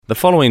The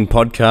following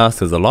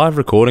podcast is a live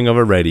recording of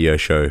a radio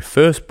show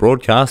first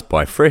broadcast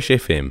by Fresh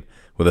FM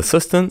with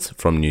assistance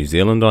from New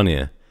Zealand On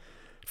Air.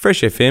 Fresh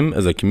FM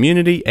is a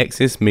community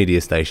access media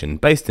station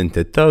based in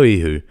Te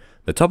Tauihu,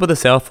 the top of the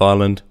South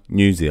Island,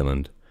 New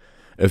Zealand.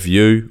 If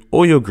you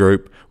or your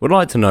group would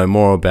like to know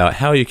more about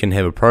how you can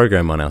have a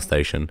program on our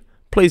station,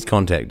 please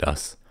contact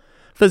us.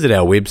 Visit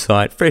our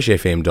website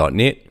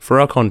freshfm.net for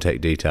our contact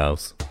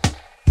details.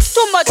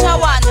 Too much I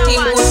want thing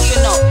good, you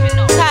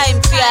know.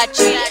 Time for a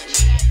change.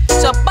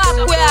 So back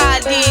where our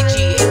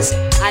DJs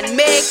and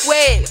make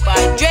way for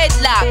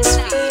dreadlocks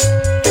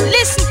feel.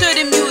 Listen to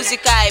the music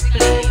I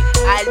play.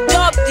 I'll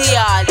dub the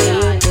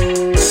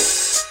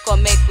audience.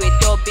 Come make we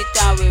dub it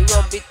and we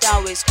rub it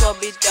and we scrub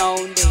it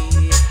down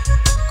there.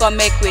 Come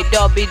make we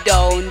dub it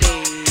down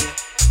there.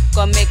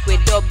 Come make we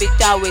dub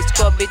it and we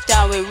scrub it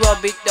and we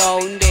rub it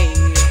down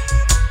there.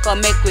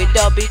 Come make we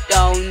dub it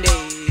down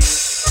there.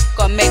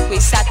 Come make we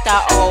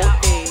scatter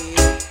out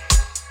there.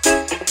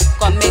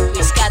 Come make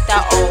we scatter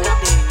out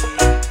there.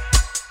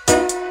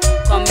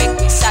 Come make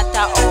we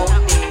scatter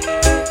out there.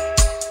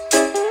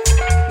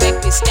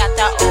 Make we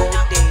scatter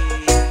out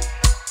there.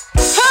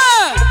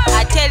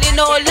 I tell you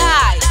no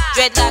lie,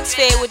 dreadlocks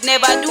Faye would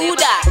never do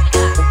that.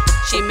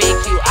 She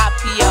make you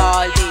happy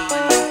all day.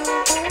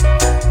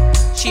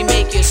 She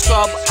make you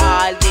scrub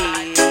all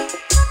day.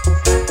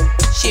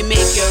 She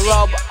make you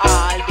rub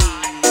all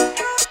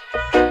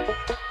day.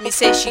 Me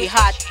say she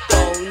hot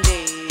down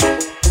there.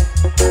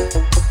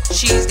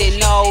 She's the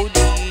now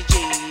DJ.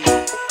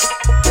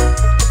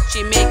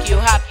 She make you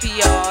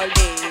happy all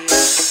day.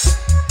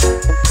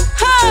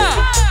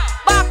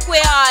 Back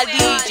way all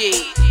DJ.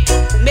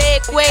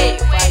 Make way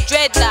for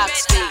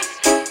dreadlocks Faye.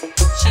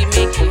 She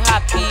make you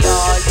happy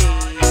all day.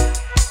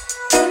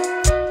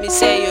 Me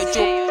say you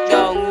juke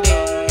down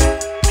there.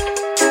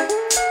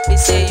 Me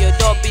say you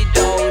dub it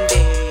down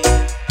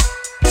there.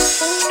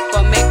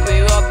 Come make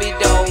we rub it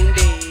down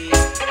there.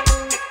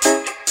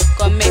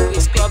 Come make we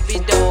scrub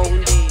it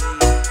down there.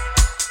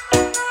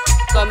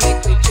 Come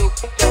make we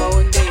juke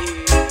down there.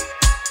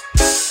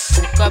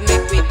 Come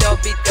make we dub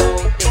it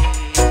down there.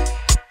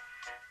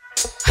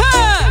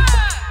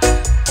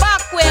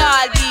 Back way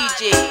all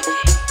DJ.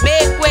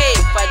 Make way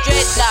for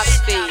dreadlocks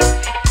Faye.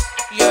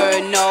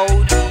 You're no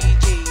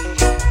DJ.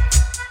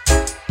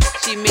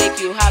 She make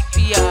you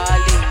happy all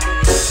day.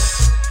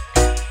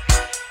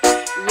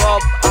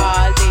 Rub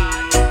all day.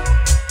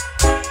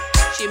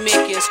 She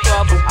make you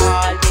scrub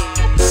all day.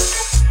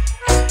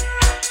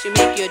 She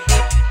make you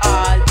dip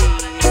all day.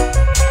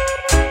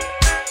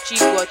 She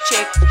go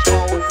check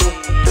all day.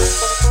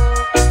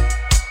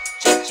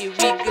 Check she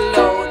wiggle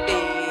all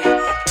day.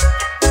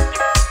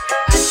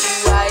 And she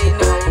whine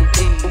all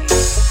day.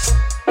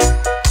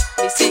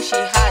 Me say she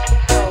hot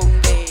down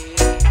there.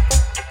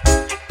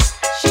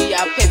 She a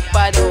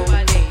pepper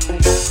down there.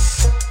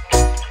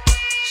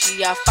 She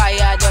a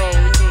fire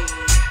down there.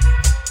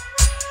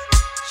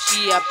 She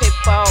a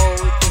pepper all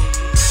day.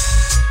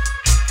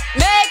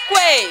 Make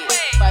way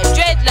for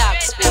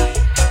dreadlocks Faye.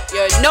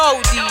 You're no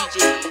DJ.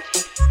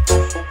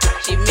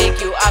 She make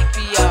you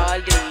happy all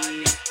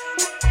day.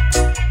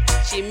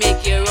 She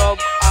make you rub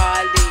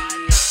all day.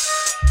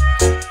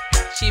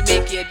 She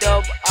make you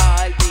dub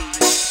all day.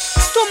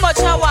 Too much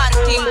I want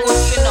thing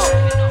good, you know.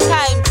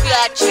 Time for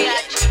a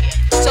change.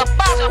 So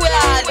back with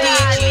all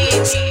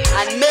DJs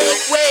and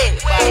make way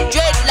for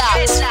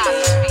dreadlocks.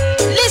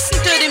 Listen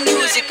to the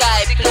music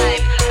I play.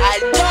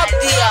 I'll dub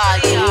the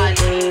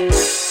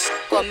audience.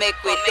 Come make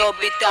we dub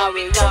it and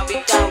we rub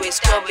it and we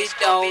scrub it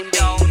down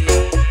there.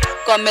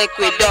 Come make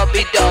we dub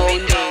it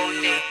down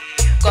there.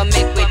 Come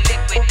make we lick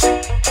it.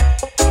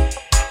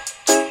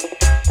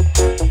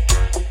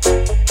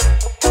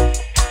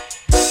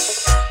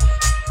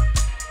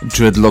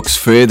 Dreadlocks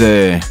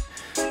Faye,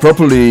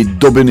 properly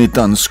dubbing it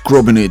and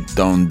scrubbing it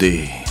down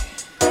there.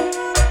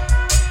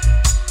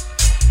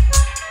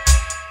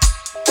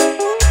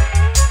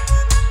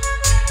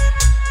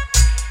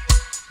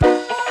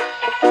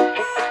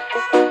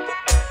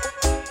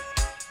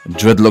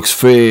 Dreadlocks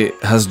Faye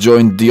has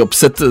joined the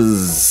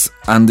Upsetters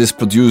and is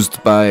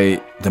produced by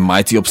the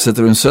mighty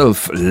Upsetter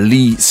himself,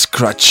 Lee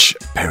Scratch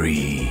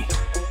Perry.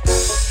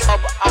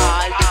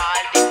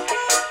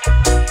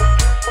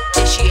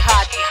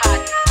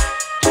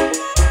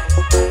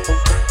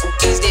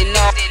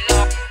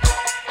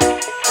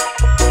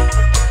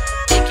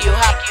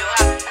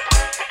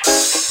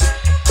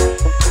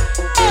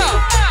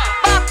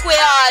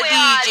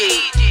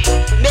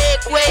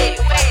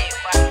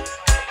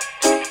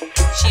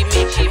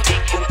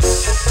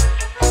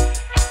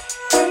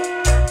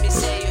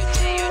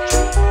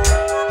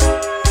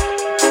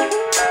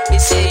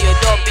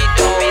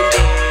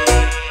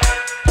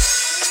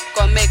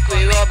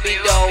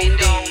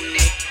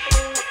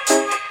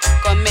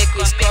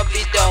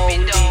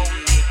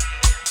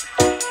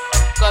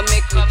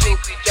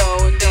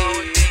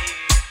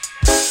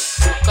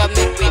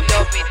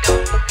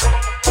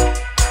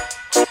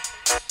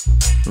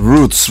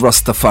 Roots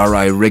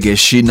Rastafari reggae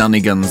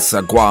shenanigans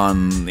are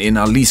gone in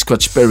Ali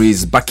Scratch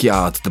Perry's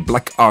backyard, the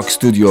Black Ark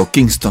Studio,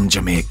 Kingston,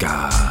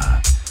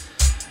 Jamaica.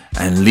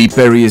 And Lee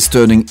Perry is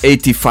turning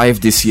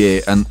 85 this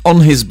year, and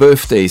on his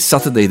birthday,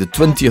 Saturday the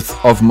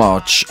 20th of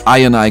March, I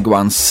and I go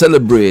and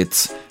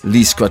celebrate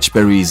Lee Scratch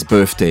Perry's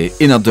birthday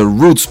in at the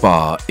Roots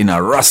Bar in a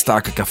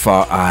Rastaka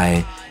Kafar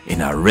Eye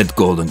in a red,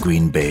 gold and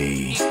green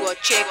bay.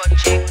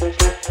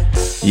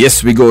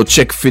 Yes, we go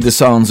check for the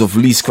sounds of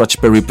Lee Scratch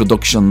Perry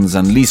Productions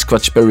and Lee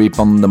Scratch Perry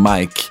upon the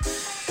mic.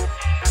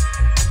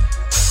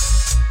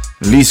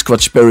 Lee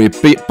Scratch Perry,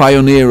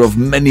 pioneer of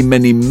many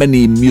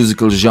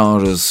musical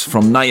genres,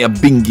 from Naya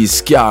Bingi,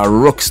 ska,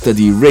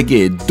 rocksteady,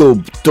 reggae,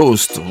 dub,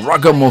 toast,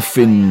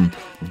 ragamuffin,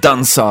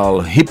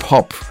 dancehall,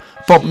 hip-hop,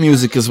 pop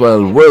music as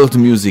well, world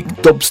music,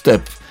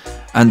 dubstep,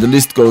 and the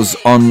list goes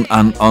on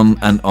and on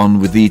and on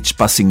with each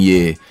passing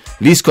year.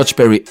 Lee Scratch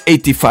Perry,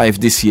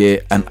 85 this year,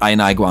 and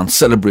I go and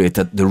celebrate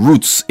at the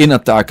Roots in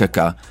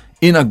Atakaka,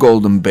 in a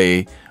Golden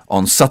Bay,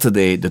 on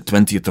Saturday the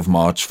 20th of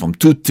March from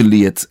 2 till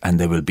 8, and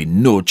there will be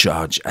no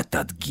charge at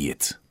that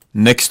gate.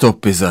 Next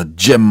up is a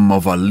gem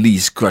of a Lee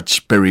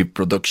Scratch Perry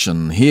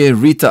production. Here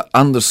Rita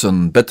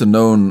Anderson, better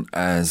known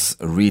as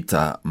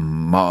Rita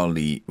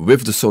Marley,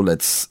 with the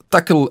Solettes,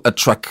 tackle a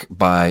track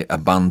by a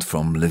band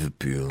from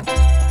Liverpool.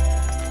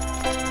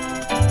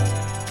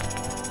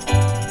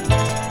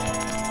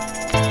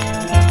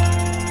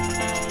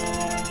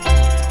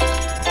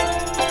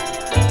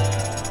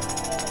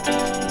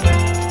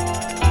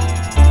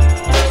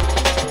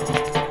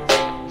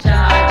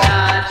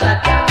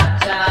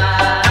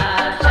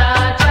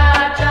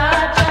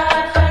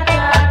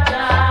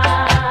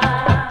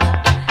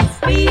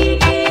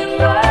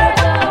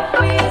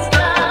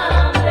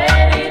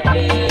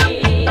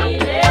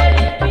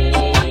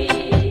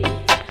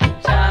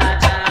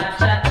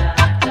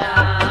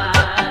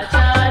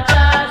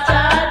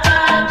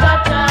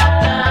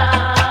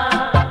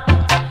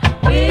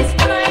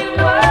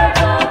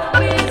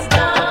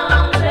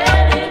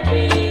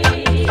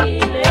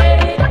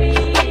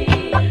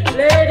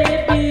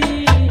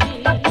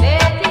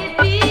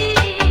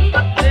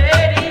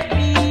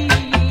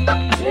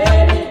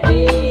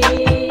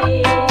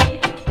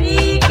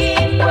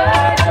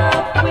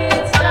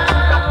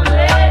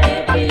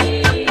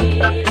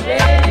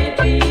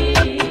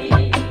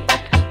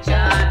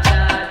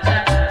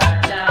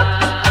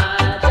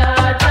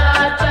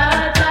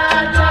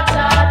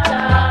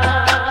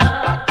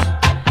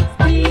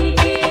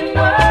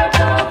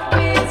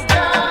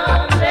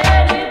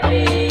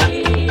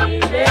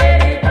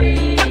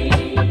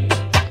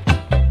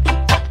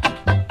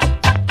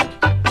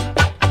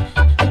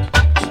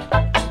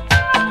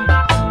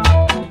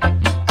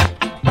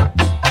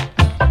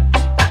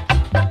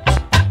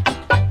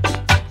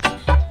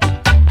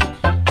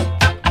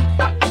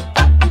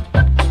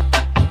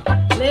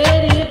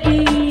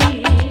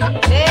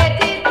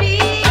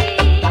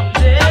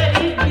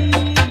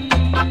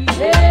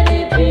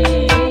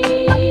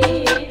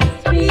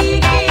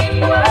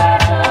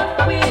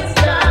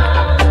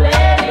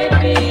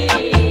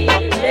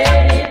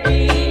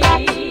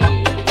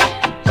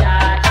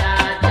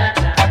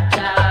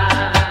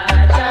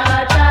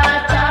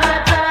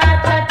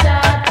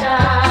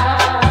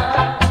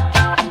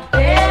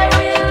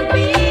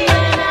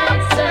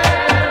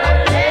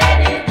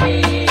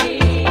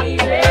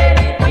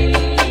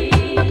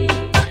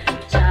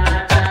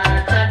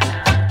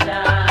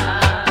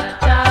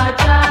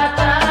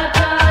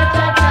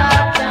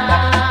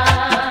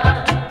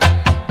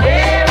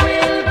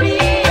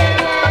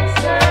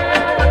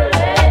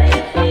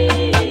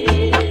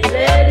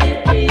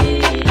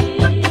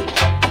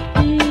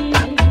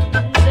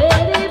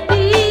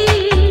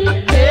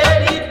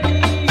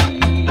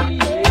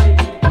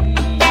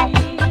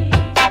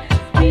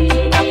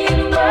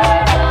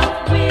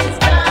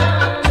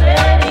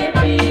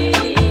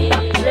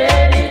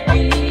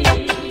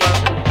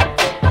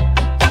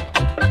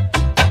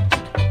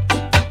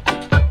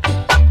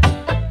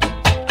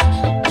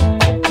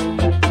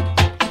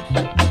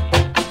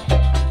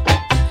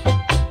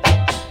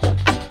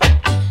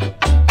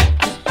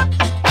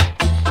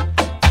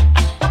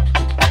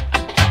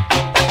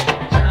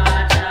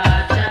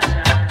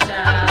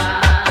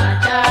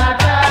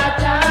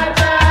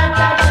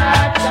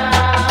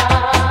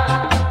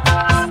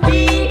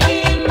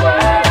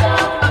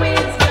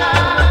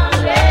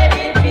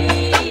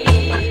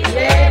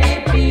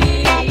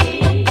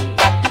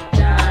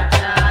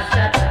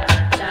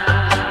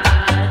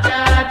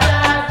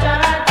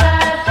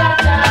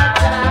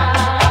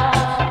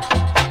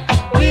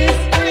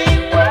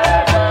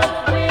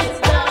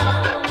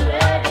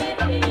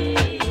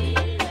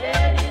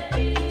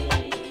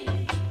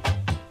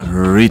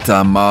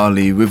 Rita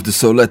Marley with the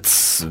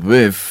Solettes,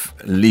 with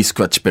Lee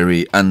Scratch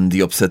Perry and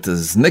the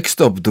Upsetters.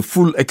 Next up, the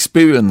full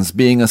experience,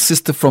 being a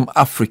sister from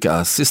Africa,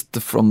 a sister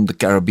from the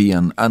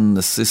Caribbean, and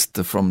a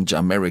sister from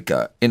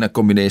Jamaica in a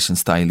combination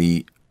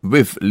style,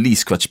 with Lee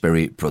Scratch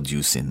Perry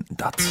producing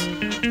that.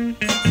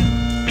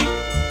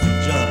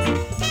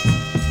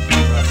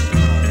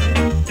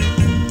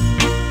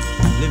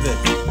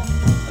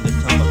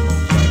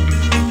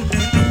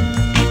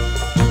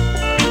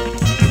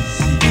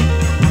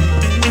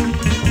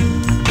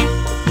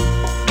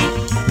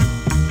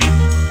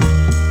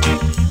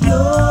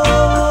 No.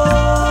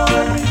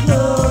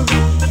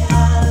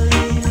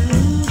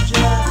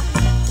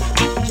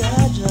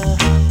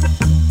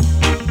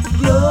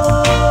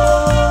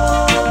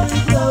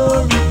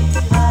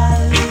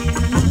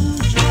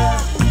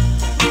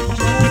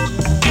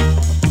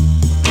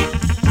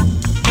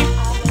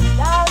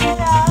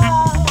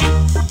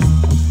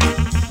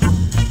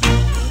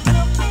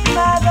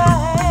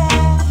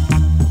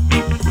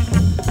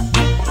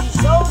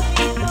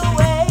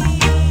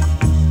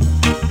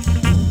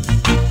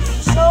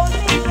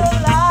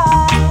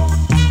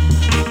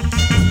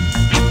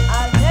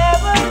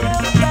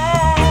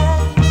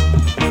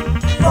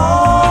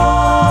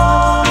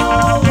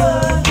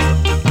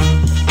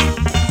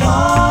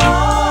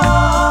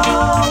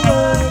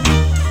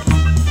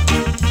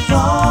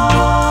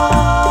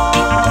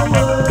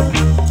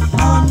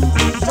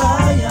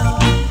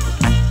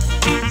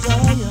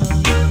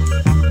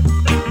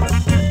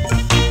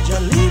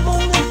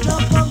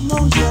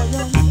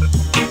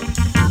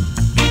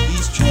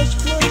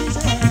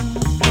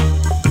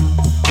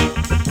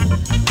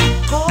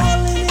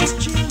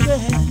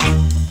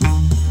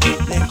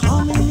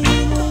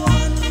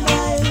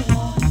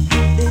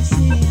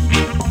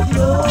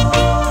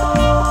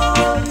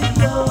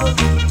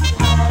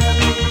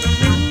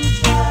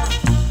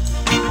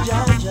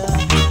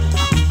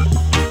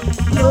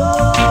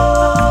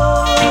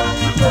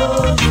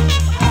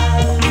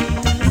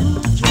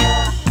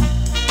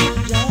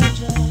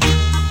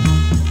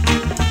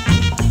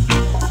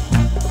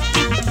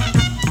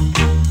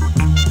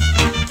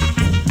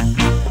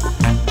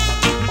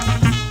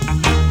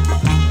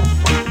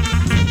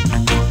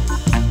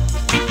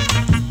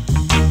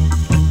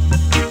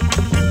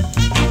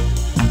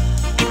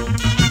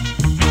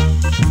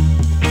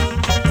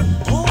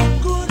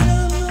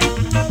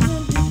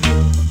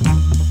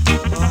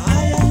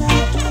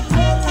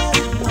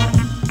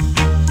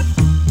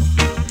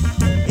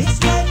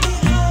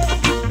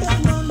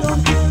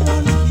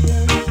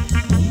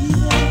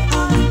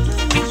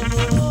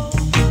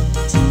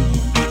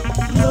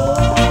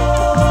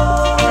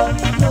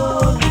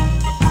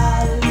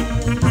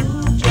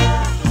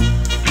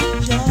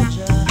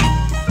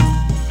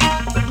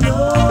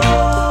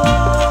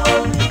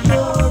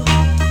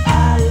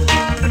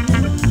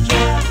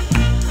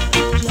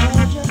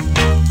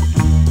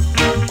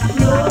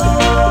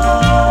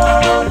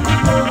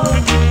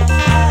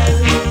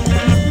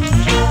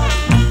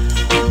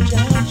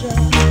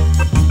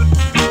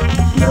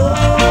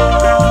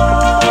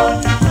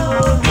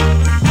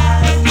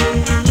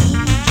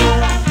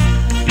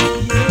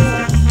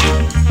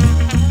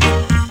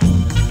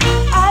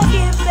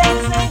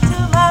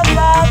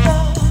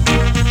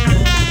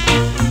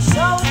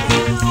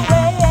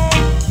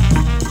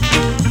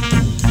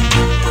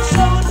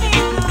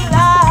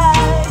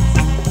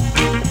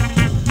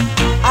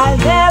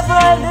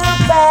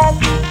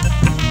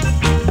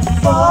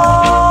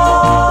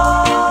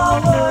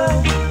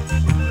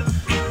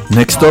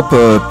 Next up,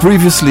 a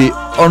previously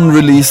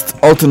unreleased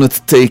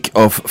alternate take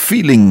of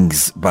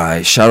Feelings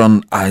by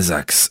Sharon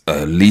Isaacs,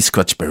 a Lee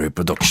Scratchberry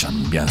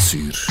production, bien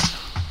sûr.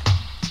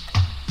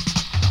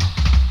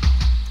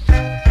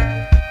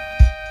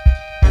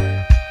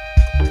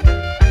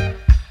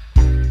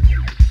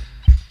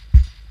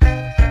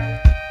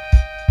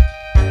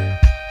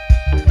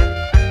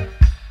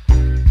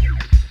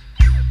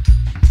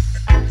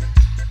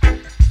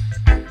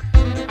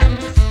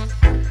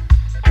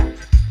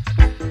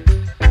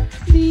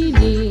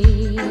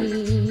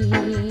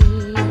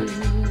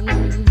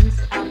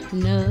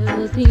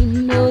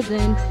 Nothing more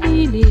than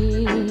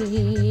feelings,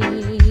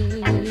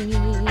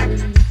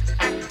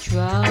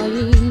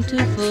 trying to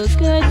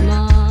forget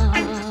my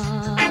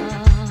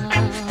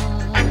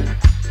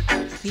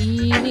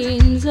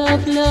feelings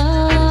of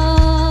love.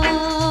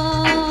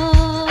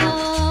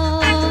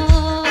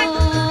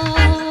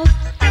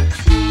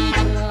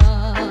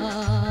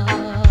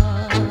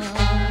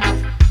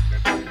 Teardrops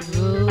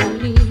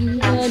rolling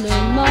down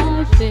on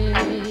my face,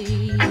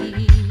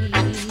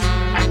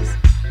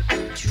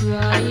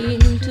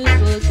 trying to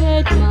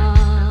forget my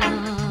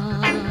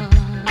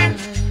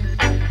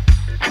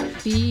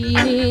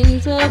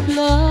feelings of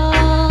love.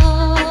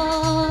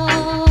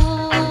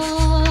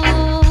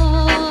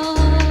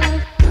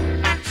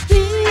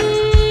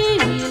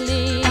 Feelings,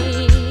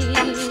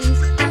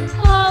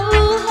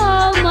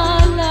 how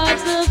my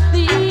life's a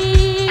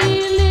feelings.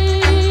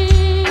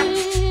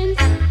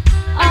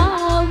 I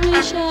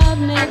wish I've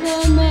never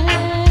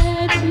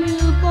met you,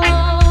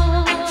 boy.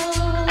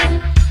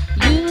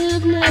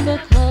 You've never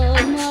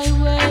come my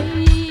way.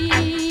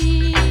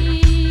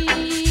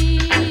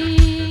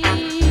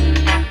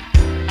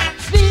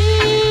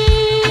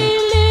 Feelings,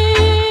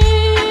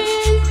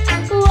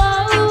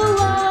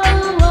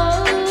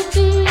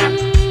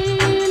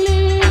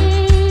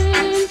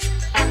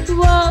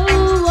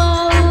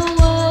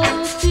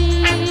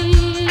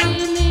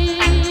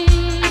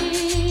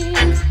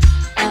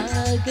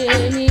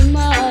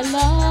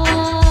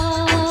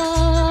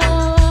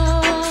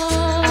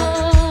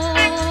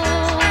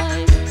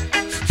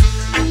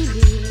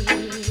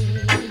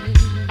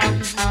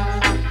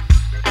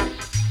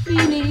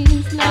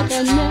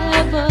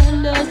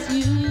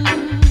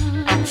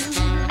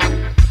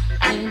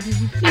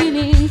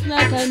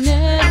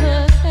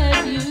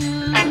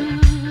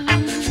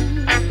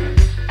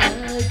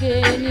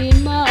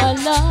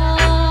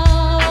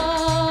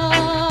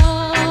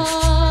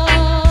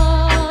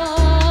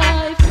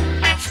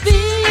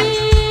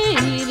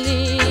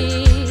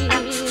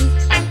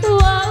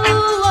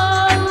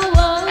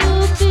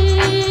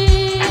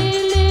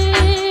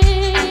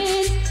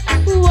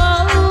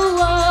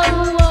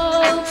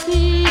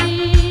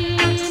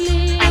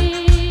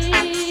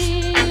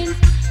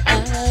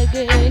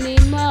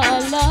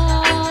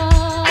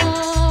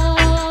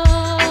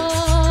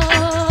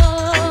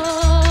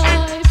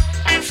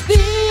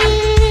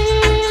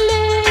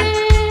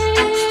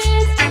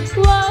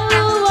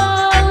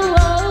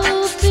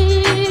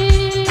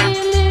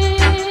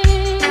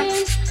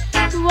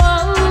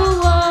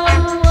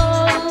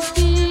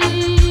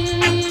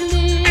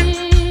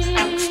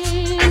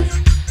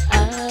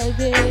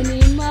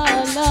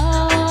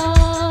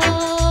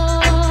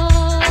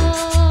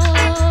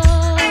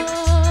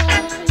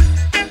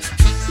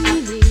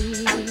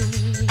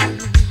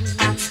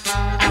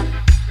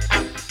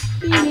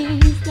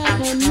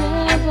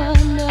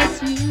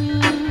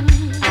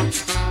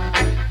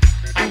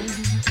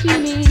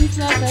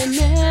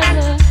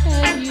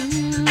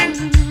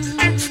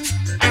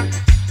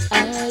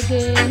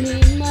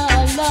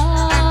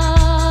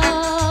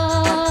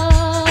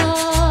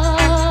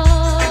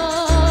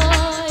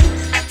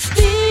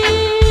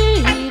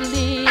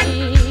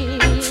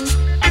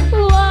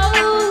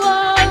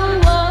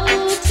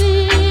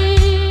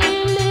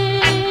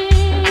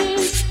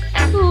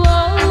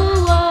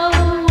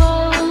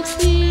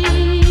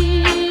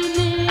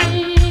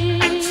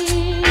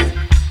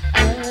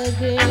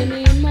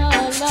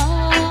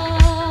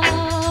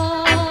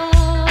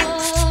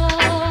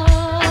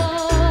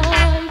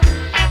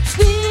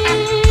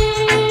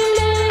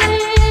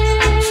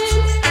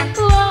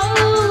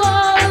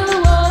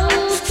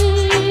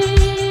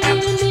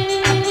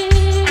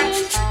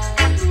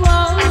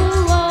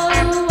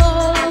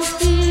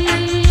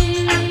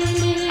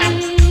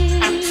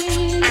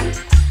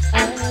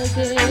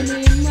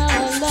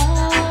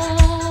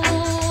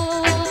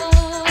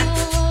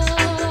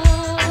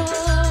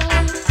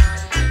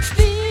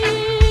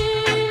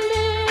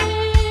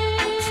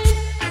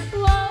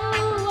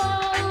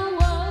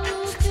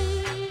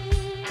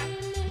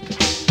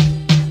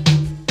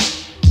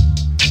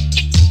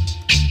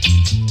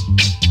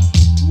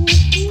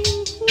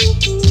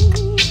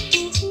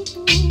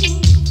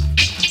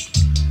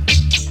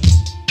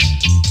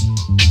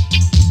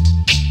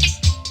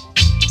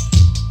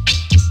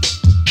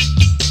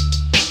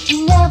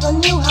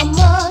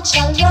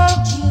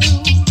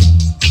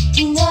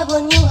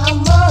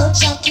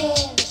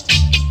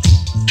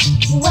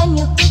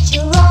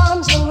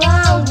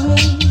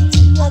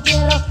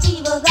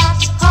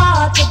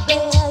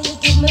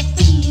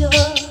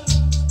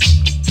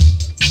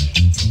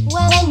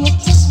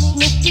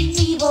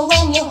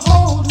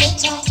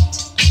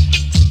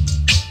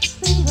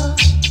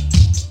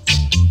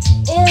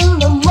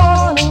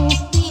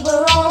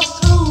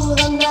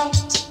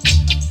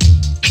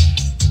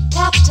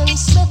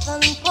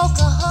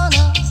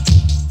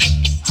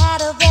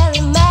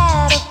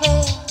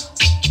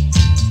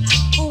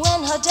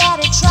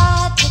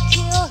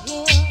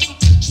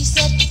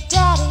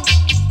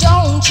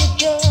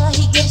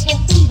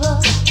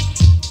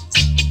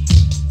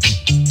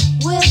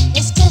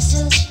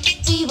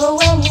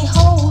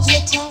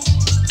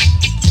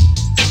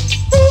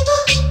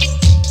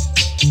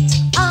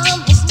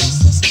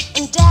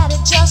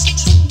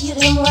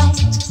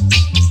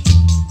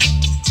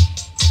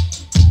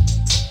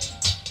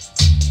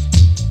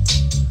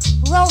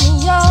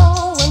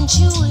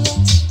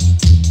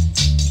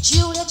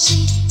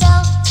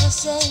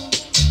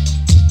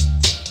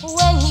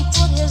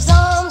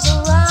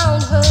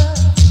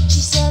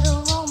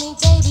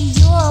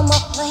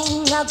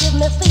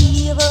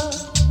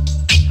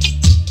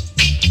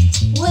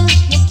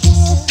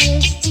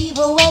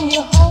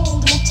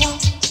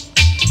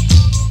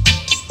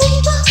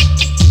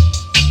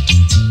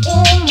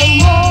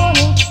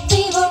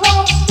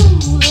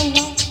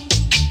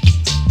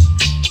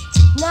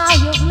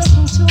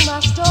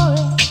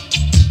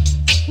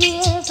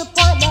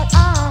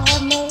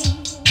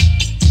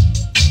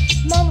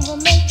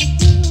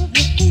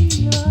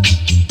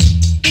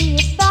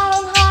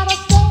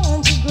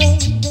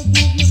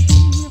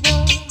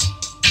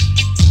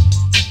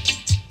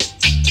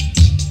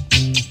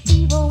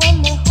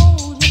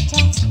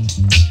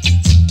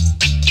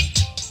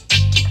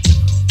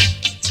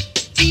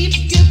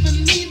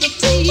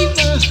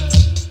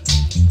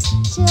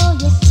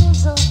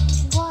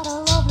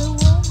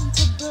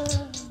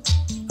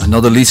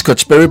 Another Lee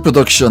Scratch Perry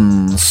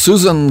production,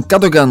 Susan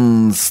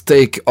Cadogan's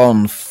take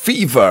on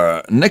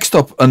Fever. Next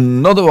up,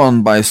 another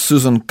one by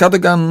Susan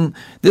Cadogan,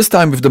 this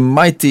time with the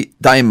Mighty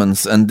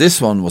Diamonds, and this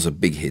one was a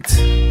big hit.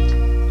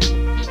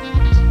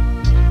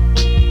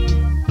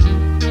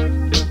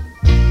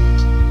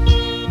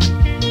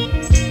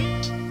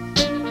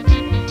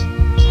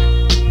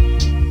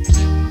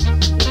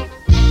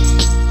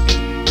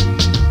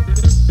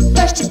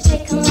 First you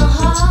take my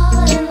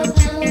heart in the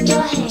palm of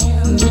your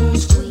hand and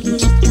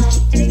squeeze it tight.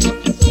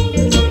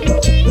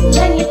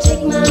 Then you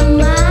take my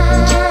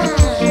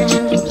mind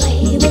and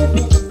play with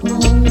it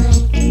all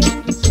night.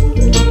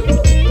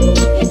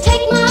 You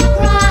take my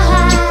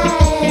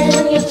pride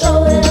and you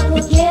throw it up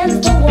against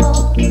the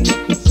wall.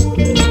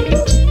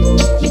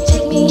 You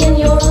take me in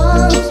your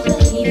arms,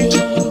 baby,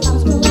 and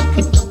bounce me like a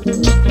ball.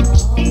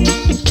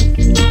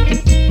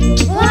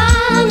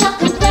 I'm not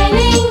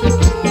complaining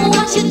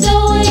what you're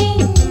doing.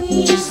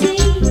 You see,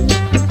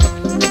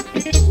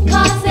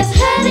 'cause this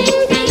hurting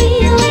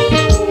feeling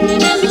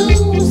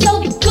is so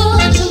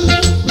good to me.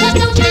 'Cause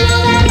don't you know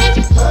that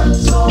it hurts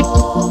so?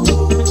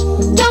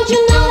 Don't you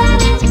know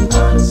that it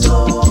hurts so?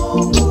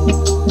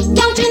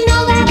 Don't you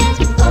know that it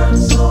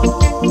hurts so?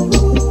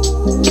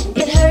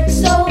 It hurts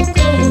so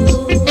good.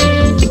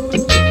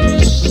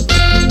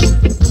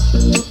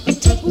 You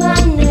take my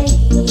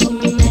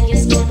name and you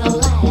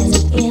scandalize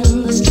it in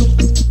the street.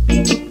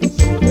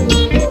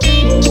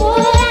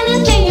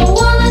 Anything you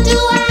wanna do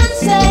and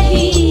say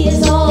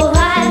is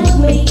alright with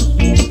me.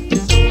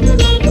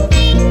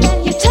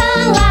 You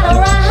turn right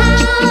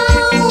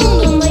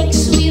around and make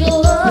sweet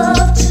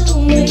love to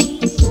me.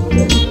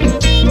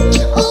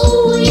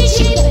 Oh,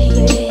 easy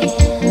baby,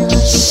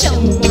 show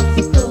me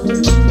what's good.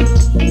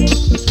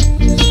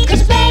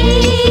 'Cause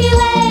baby,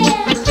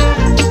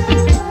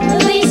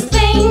 these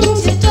things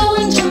you're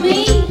doing to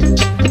me,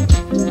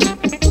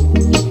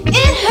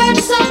 it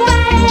hurts so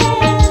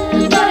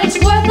bad, but it's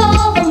worth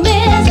all the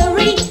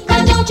misery.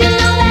 'Cause don't you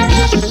know that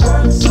it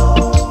hurts so?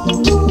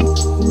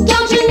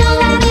 Don't you know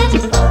that it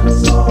hurts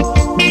so?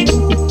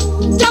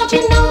 Don't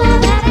you know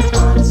that it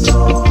hurts so?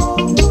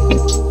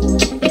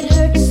 It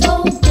hurts so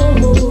good.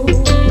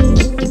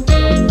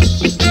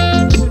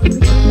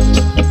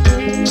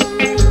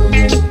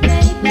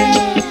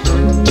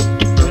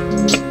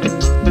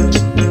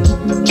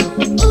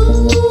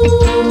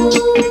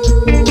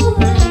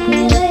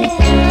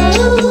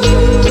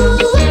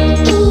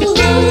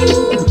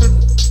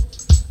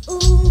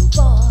 Ooh,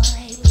 boy,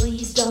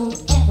 please don't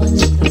ever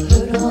take the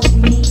hurt off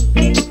me.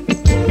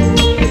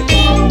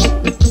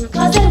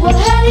 'Cause it would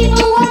hurt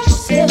even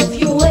worse if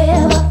you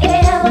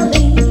ever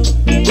leave.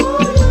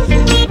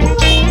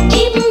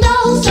 Even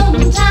though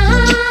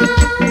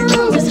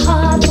sometimes it's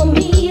hard for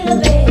me to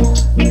bear,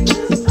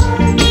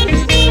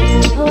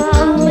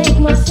 I'll make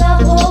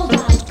myself hold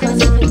out. 'Cause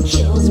if it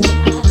kills me,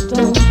 I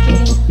don't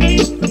care.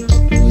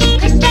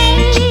 'Cause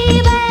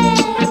baby,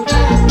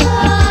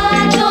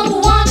 I don't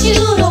want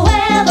you to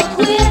ever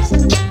quit.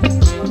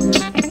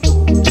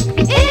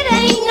 It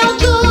ain't no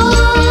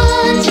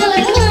good till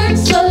it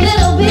hurts a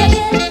little bit.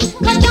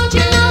 'Cause don't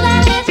you know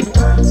that it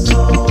hurts so?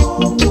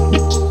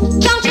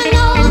 Don't you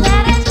know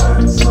that it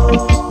hurts so?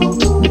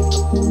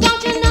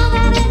 Don't you know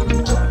that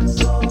it hurts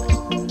so?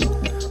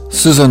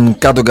 Susan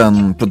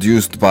Cadogan,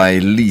 produced by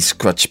Lee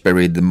Scratch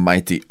Perry, the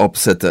mighty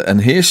upsetter.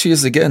 And here she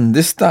is again,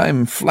 this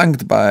time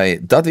flanked by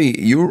Daddy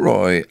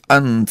Uroy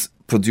and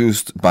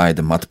produced by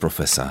the Mad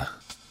Professor.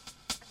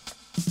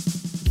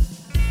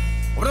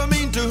 What I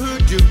mean to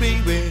hurt you,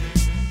 baby.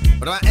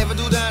 But I ever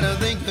do that, I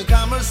think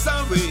I'm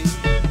sorry.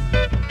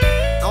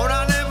 Or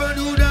I'll never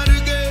do that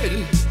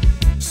again.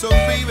 So,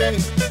 baby,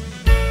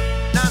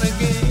 not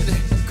again.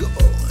 Go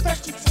on.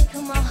 First you take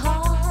my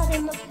heart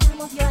in the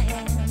palm of your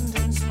hand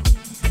and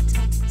squeeze it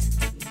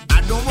tight.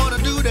 I don't wanna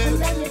do And that.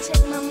 then you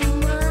take my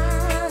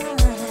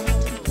mind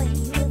and play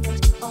with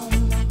it all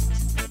night.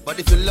 But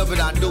if you love it,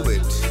 I do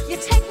it. You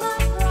take my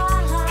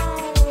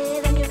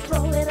pride and you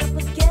throw it up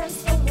against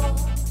the wall.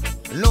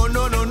 No,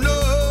 no, no, no.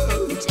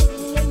 You take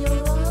me in your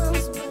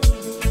arms,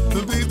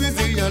 baby. Baby,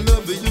 see, I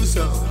love you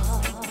so.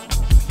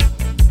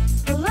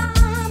 Well,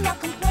 I'm not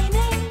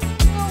complaining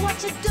on what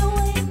you're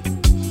doing,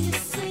 you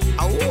see.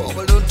 Oh,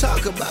 but don't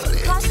talk about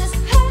it. 'Cause this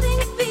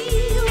hurting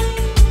feeling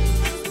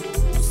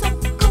is so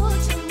good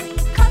to me.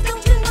 'Cause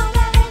don't you know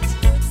that it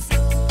hurts so?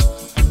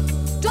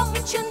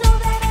 Don't you know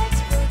that it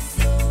hurts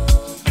so?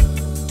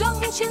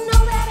 Don't you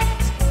know that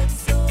it hurts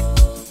so?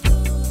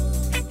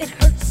 It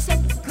hurts so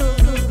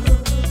good.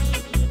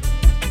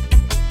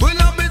 Well,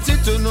 I've been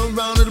sitting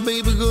around it,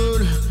 baby,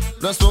 good.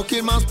 Just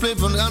smoking my spliff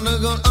and I'm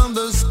not gonna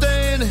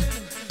understand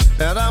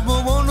that I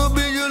would wanna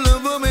be your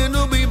lover, man,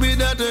 no baby,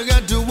 that I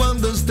got to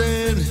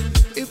understand.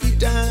 Every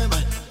time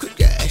I could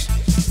cash,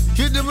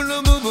 you them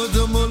love over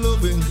them all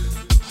loving,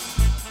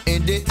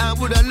 and then I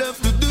would have love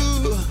to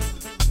do.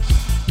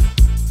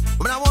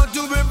 But I want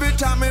you every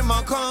time in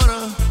my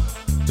corner.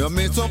 Tell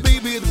me so,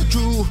 baby, the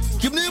truth.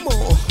 Give me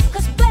more.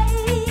 'Cause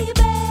baby,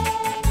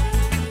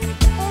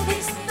 all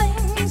these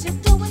things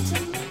you're doing to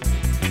me,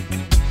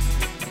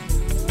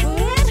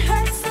 it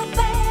hurts so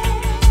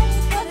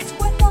bad, but it's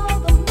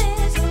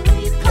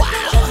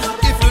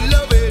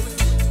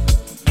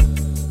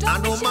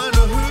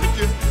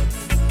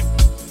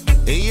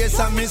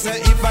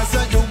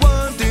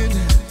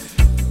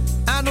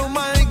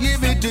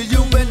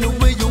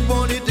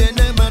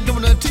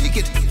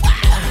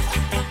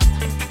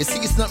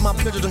my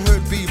pleasure to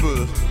hurt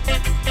people.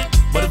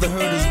 But if the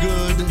hurt is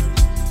good,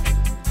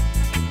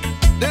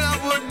 then I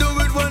would do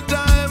it one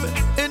time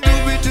and do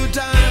it two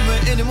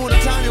times. Any more the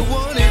time you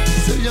want it.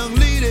 So young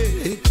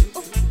lady,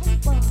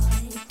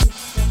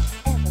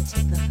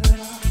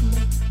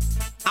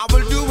 I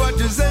will do what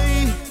you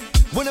say,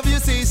 whenever you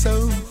say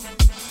so.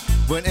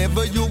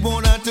 Whenever you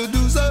want out to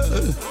do so.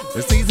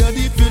 See that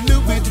if you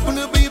love it, when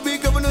the baby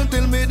come and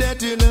tell me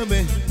that you love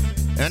me,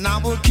 and I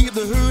will keep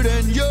the hurt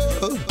in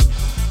you.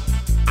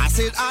 I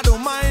said I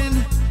don't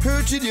mind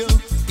hurting you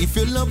if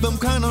you love them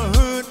kind of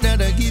hurt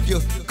that I give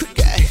you. Good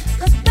guy.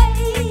 'Cause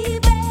baby,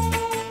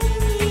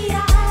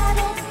 I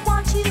don't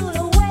want you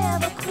to wear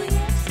the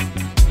quips.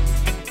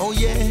 Oh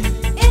yeah.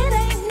 It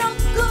ain't no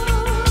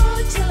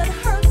good till it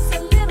hurts a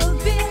little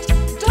bit.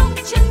 Don't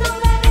you know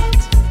that it?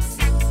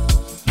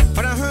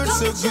 But I hurt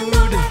so Don't you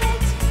know good. that it?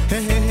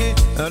 Hey, hey, hey.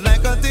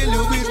 Like I tell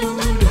you it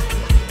would.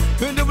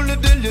 And I will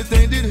tell you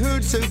that it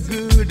hurts so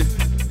good.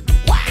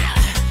 Wow.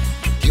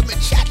 Give me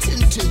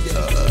chatting to you.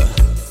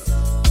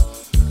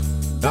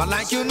 Not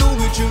like you know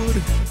it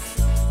should.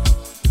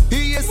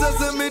 Yes, that's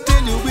let me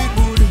tell you it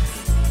would.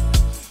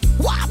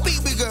 Why,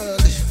 baby girl?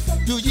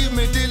 You hear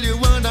me tell you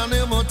one, I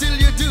never tell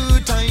you two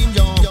times,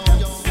 y'all.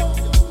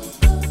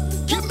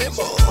 Give me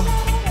more.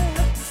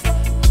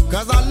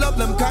 'Cause I love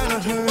them kind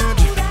of hurt.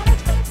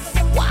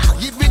 Wow,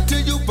 give it to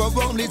you for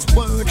all its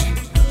worth.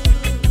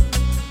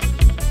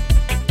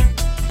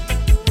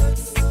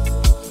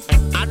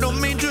 I don't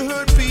mean to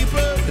hurt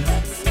people,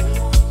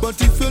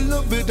 but if you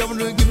love it, I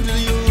wanna give it to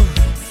you.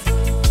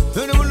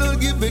 And I wanna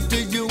give it to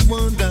you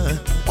one time.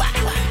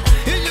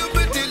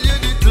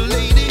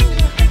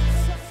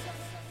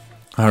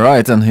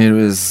 Alright, and here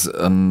is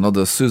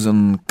another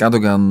Susan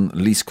Cadogan,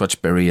 Lee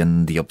Scratchberry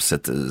and the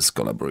Upsetters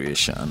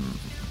collaboration.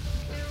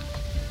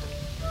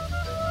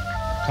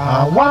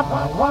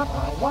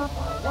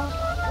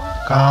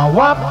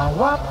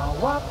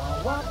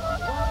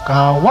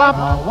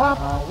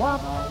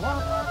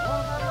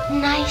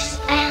 Nice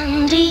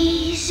and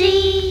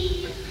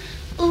easy.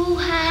 Ooh,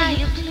 how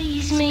you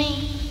please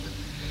me.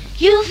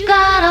 You've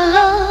got a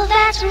love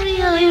that's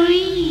really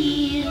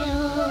real.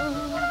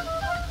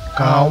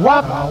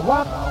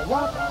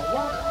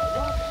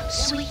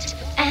 Sweet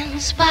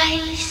and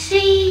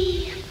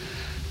spicy.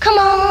 Come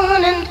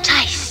on,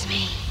 entice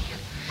me.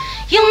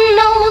 You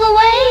know the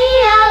way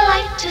I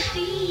like to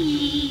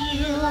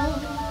feel.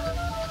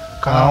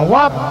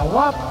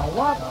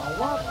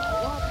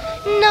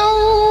 No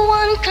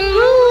one can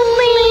move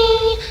me.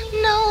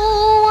 No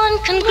one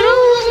can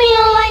groove me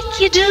like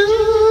you do.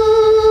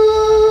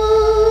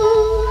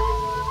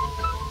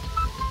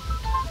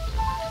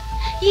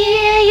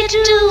 Yeah, you do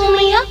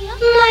me up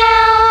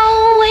now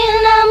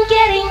when I'm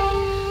getting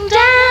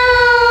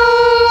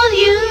down with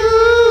you.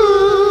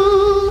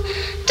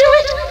 Do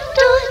it,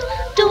 do it,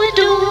 do it,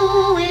 do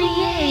it,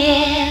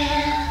 yeah.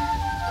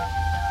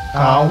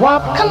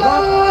 Come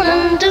on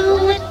and do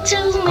it to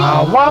me.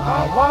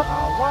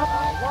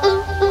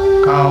 Ooh,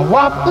 ooh,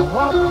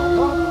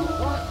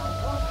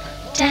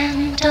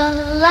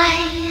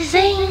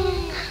 tantalizing,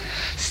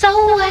 so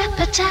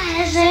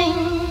appetizing.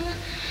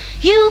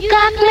 You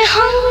got me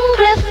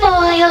hungry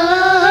for your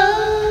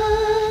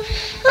love.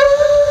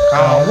 Ooh,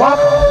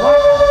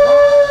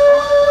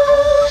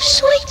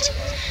 sweet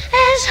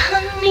as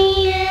honey,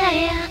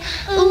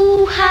 yeah.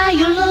 Ooh, how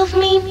you love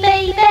me,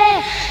 baby.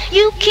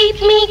 You keep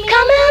me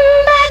coming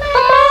back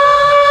for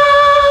more.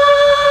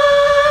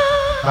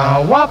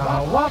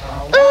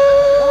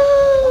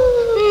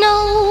 Ooh, no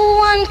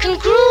one can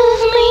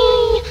groove me.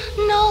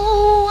 No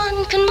one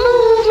can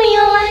move me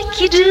like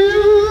you do.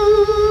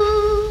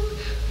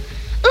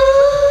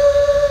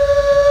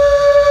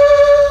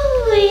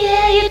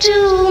 Do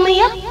me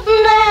up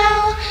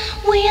now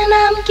when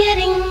I'm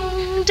getting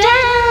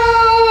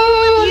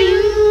down with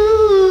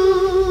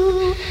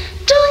you.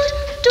 Do it,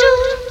 do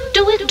it,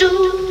 do it, do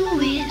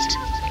it.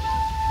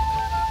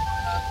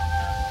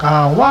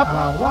 Come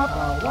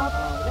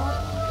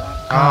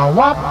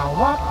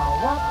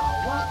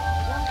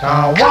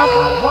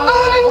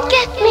on and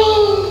get me.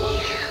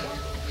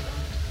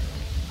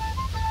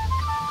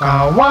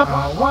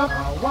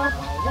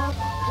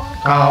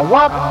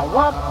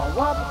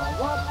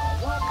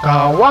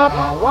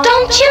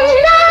 Don't you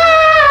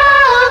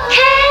know,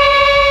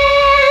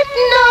 can't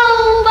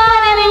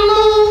nobody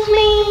move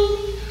me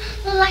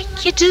like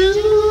you do.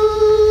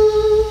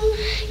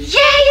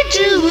 Yeah, you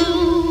do.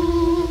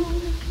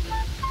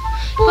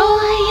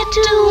 Boy, you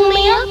do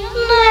me up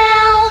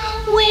now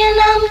when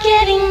I'm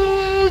getting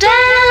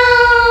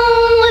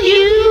down with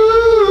you.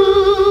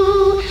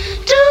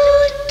 Do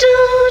it, do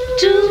it,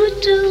 do it,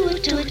 do it,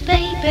 do it,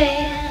 baby.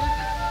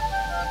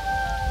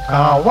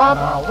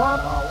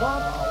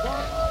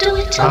 Do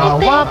it to me,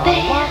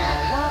 baby.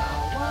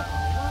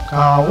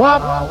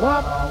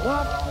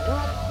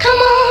 Come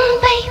on,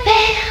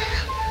 baby.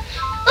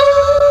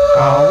 Ooh,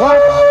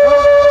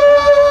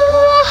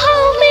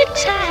 hold me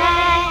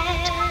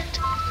tight.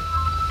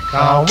 Do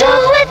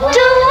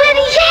it,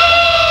 yeah.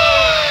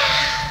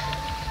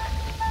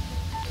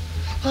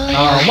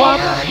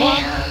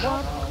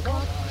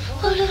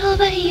 Well, little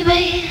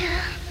baby.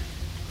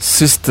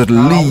 Sister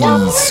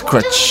Lee,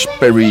 Scratch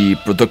Perry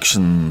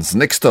Productions.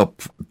 Next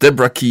up,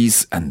 Deborah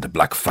Keys and the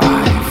Black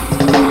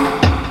Five.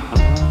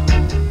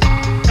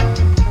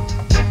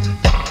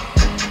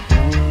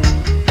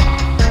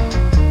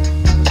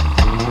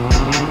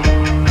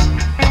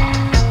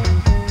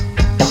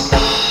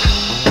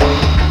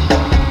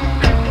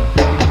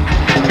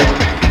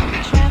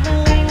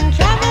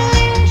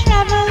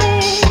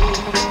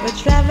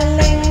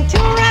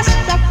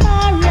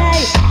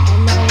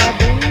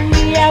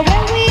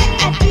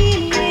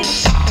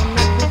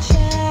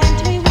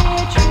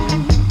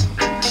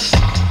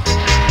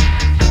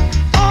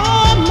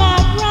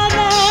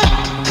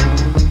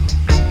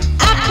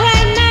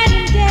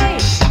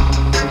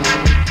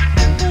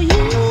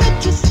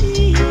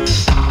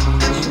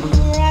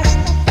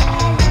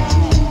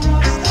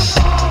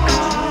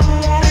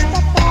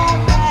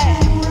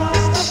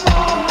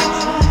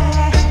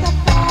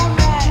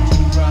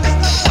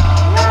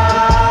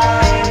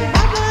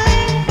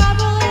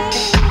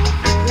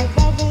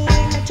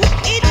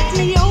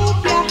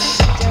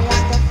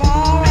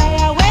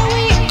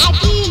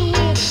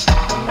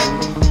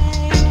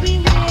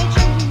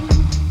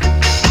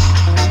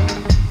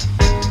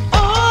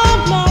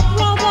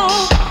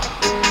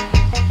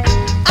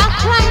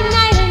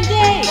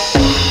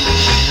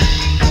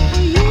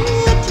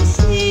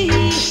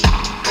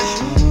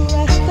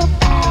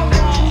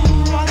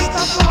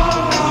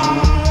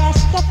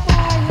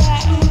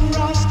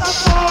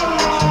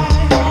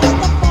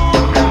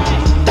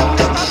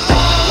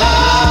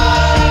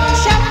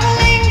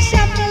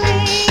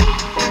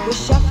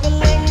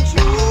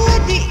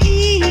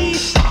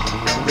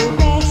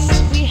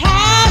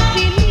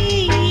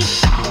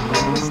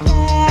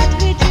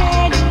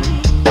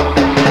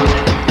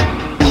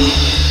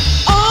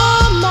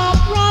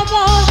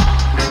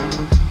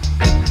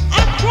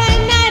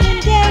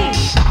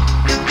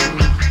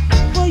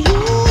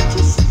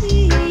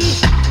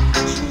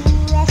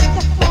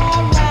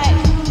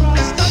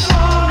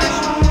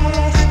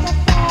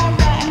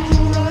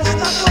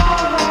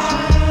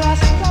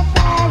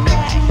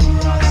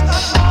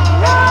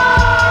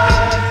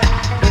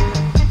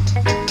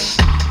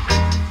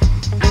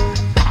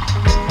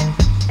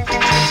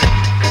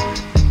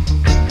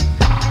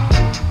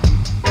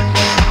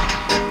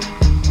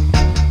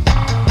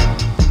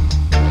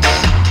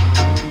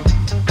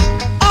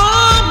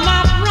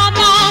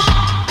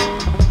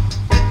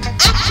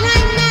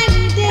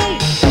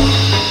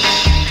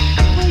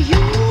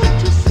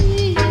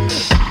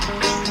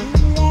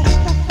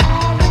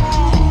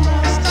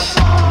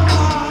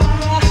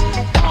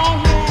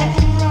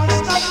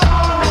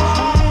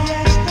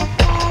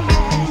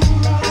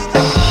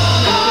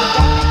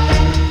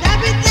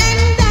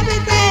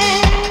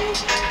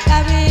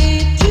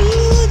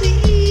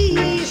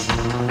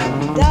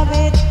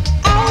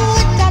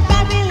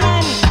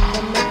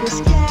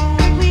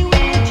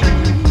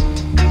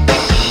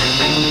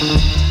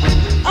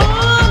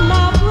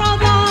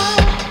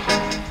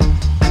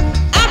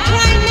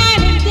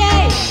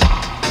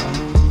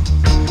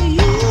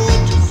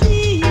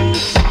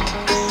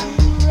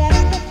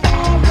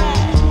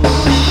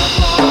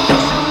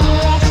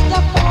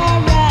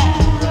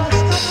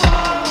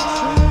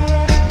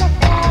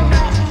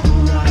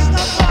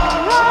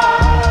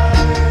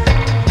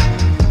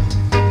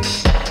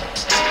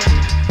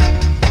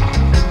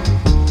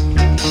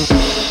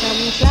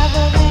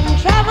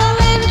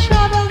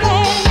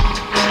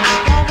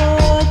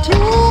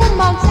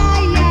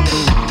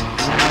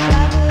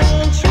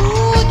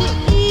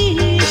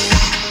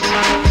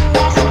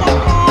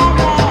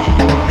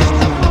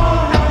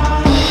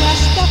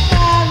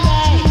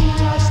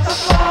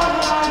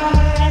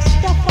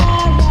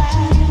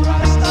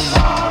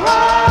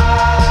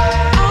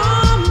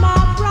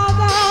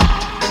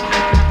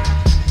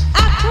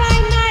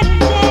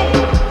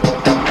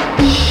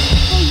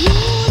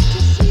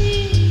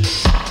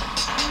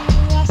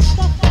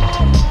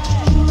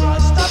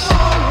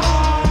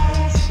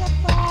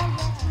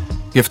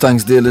 Give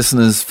thanks, dear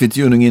listeners, for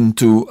tuning in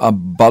to a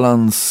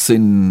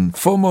BalanSING,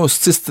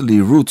 foremost sisterly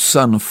roots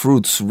son of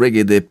roots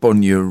reggae day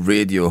on your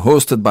radio,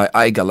 hosted by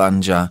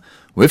GalanJAH,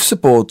 with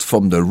support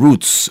from the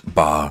Roots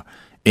Bar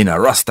in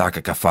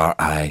Arastaka Kafar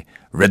Eye,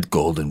 Red,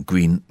 Gold and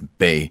Green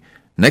Bay.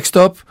 Next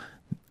up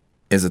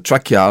is a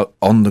Tracheal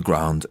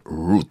Underground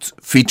Root,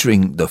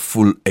 featuring the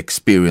full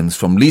experience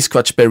from Lee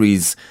Scratch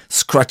Perry's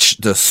Scratch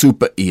the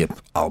Super Ape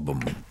album.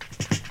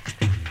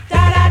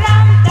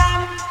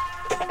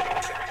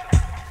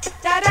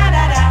 Da da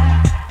da da.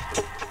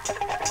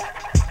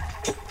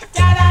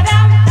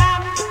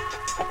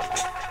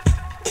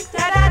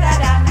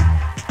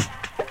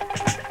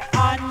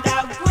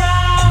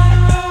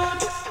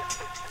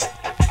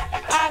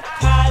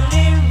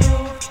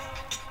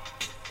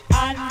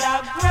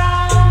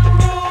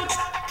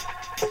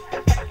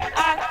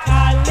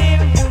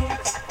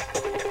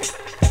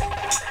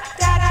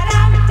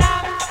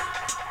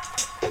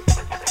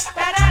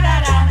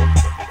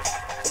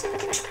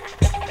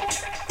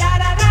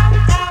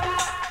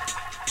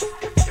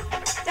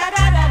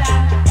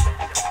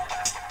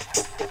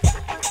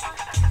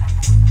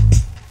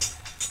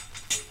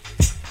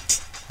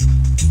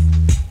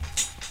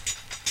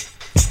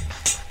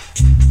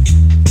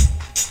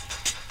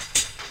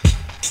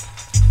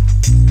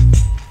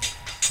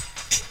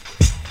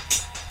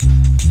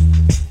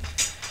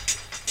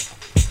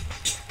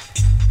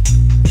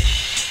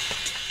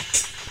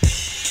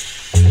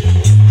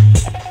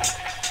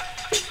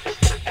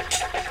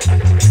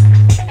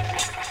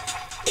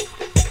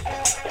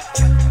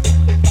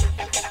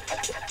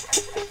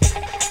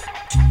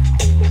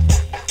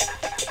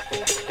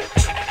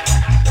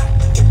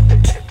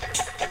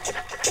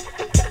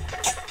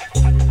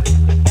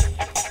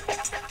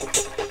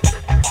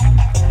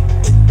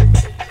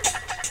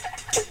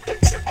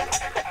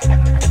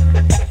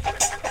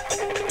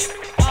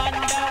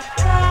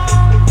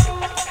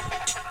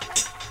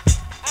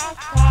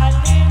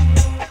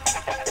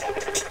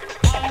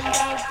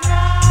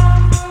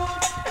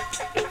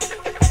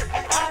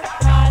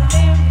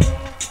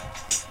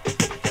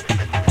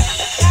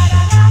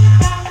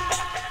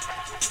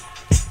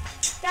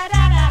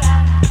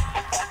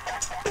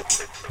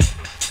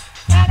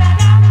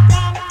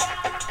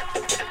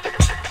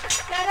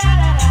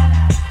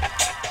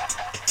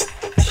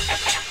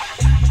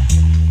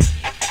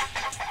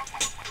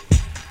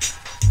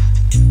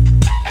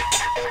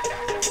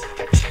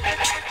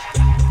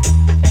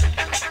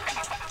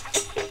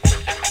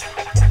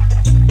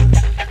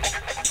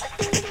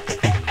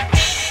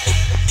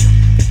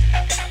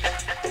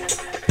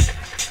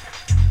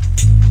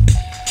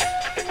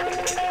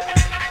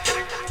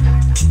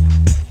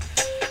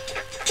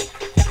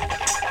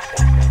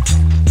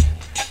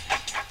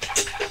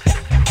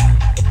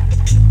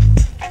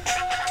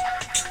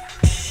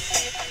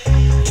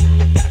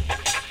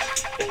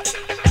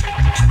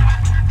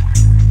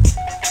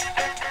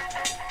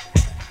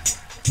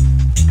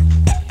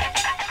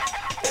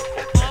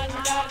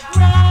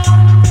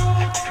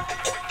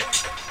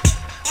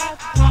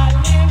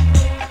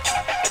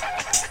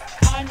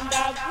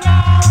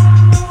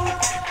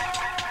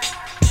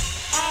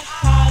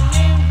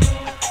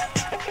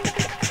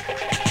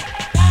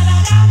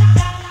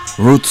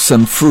 Roots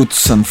and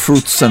Fruits and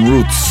Fruits and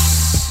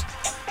Roots.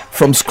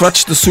 From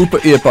Scratch the Super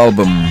Ape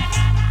album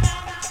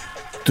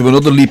to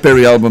another Lee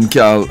Perry album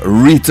called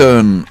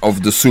Return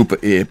of the Super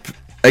Ape,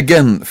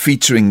 again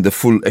featuring the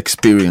full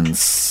experience.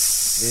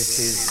 This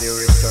is the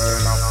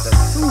return of the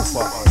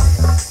Super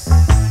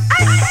Ape.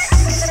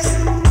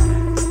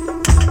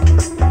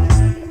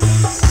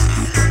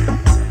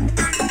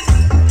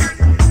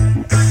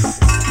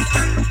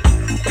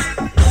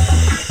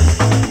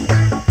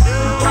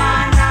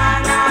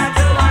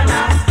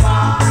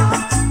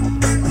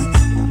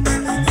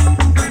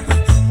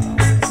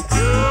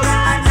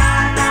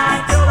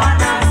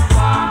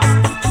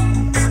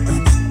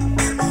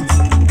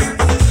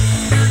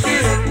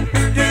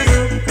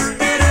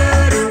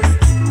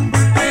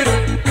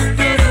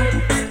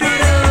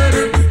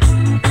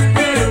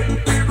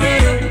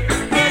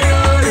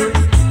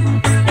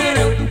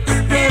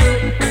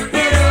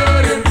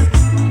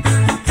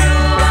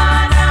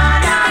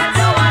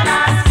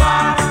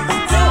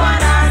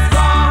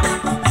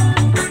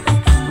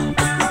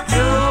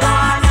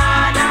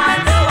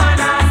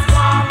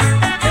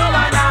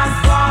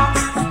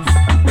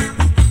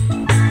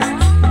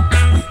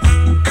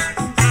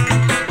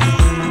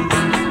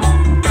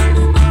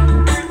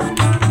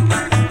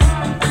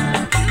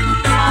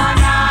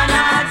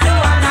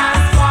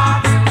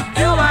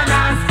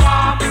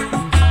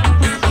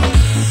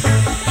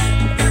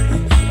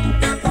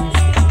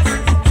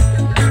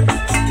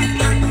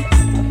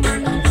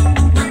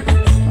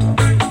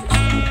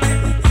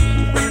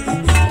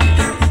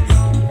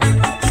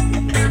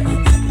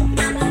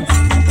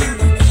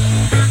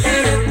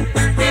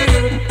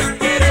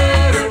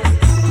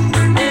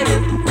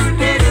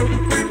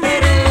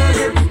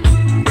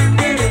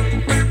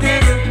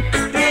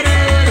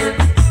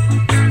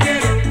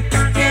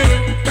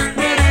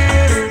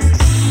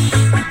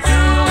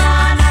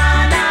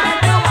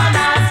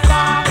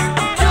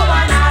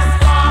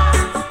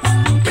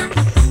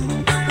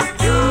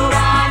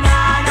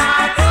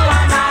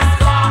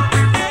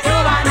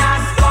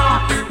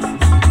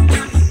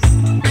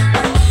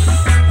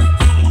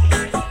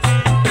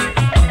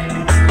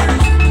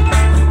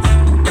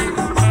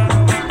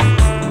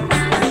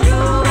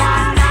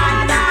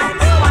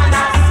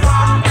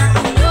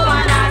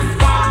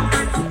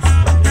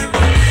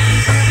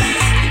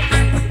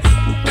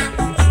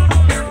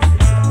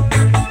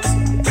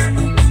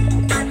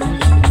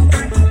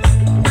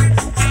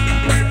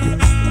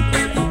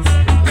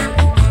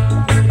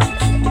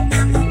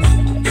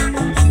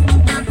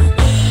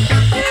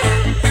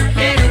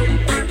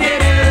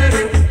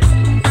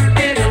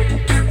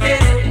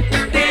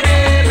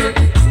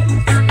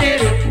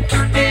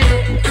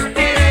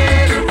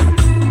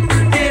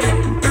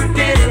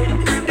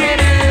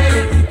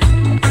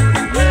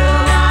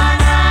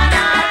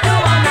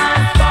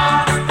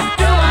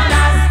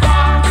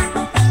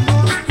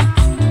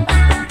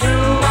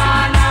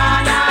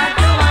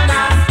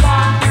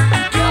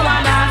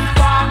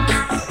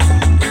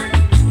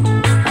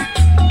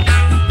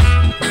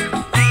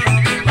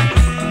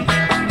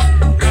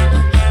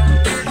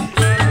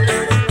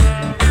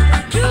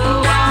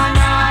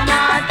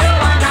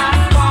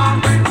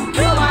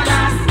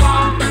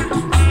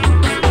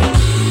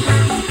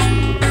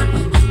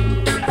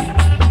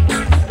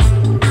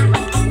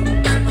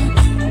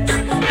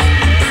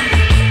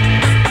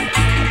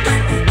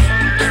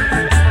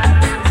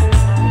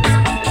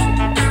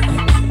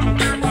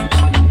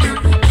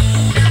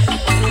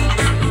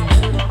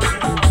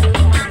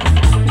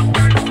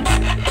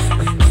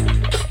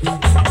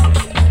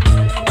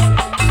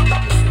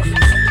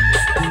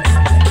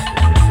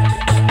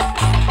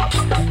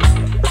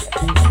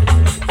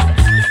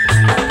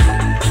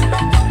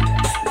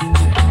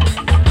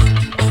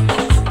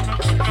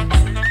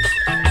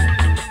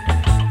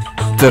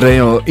 Te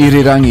reo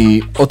irirangi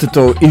o te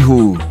tō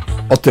ihu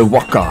o te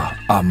waka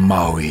a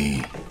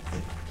Maui.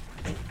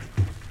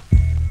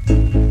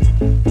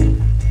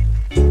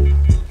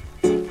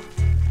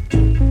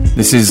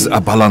 This is a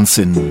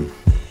BalanSING.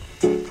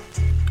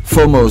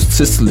 Foremost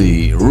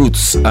Sicily,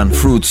 Roots and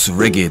Fruits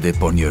Reggae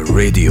upon your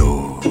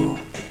radio.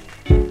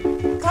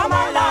 Come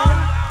along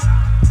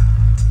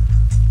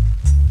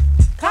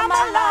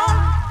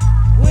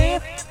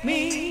with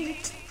me.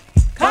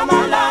 Come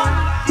along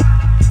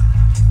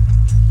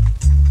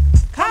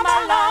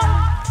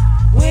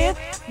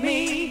with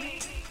me.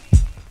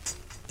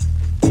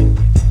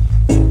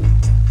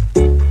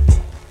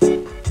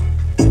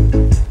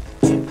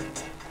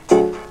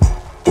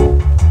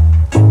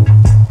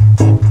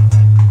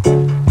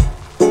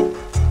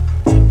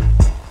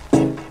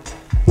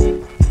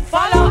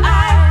 Follow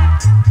I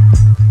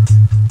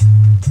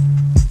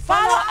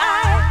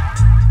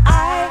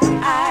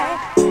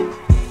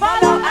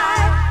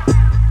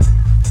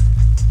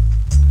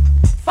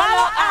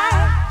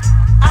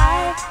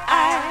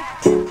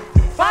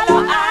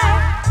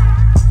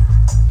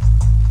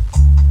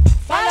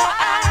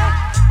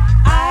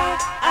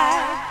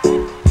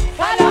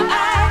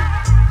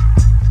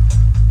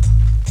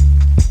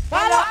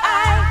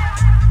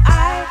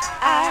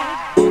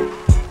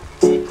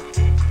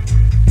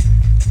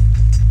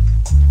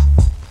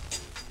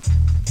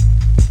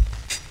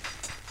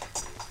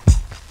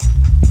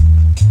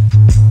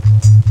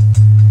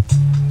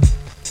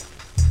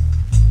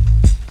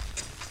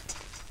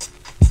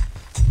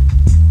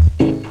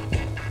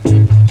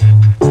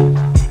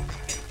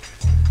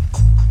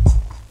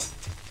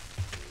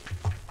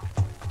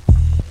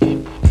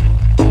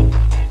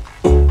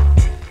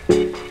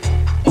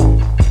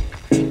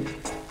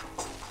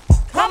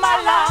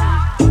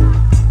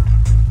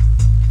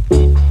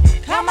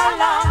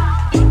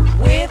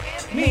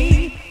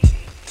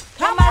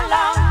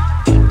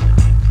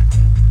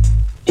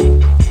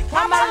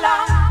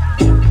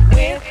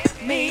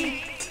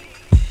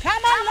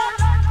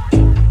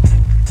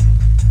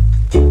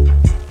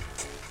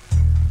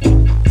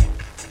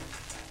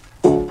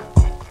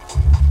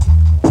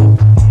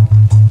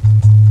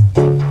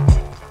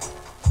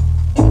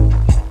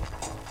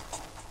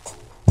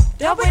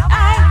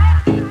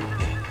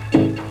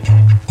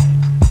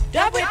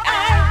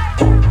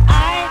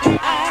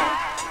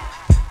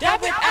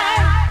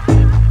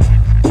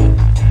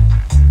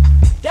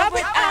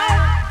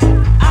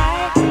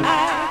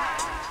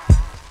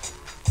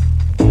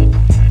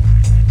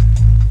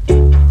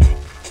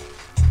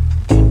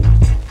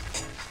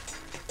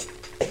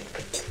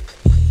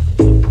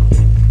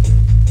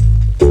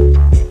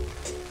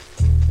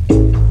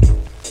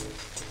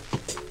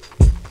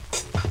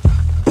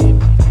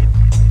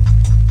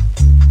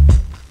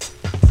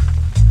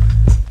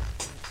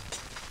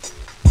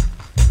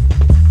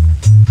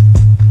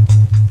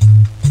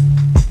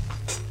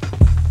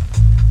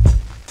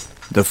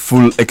The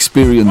full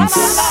experience.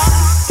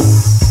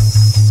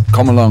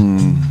 Come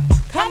along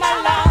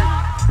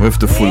with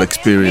the full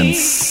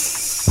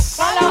experience.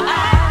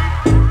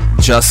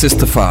 Just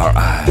Sister Far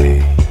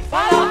Eye.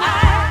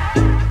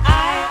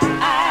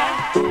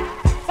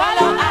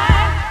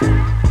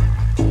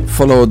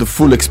 Follow the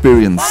full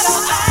experience.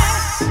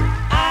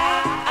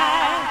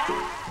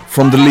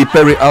 From the Lee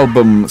Perry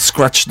album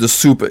Scratch the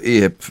Super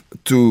Ape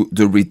to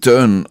the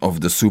return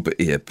of the Super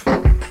Ape.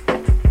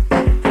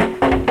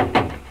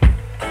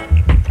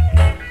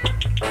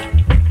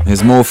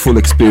 Here's more full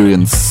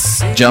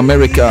experience.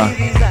 Jamaica,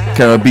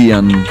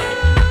 Caribbean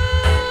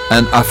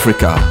and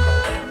Africa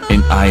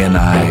in I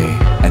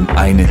and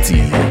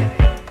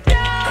Einity.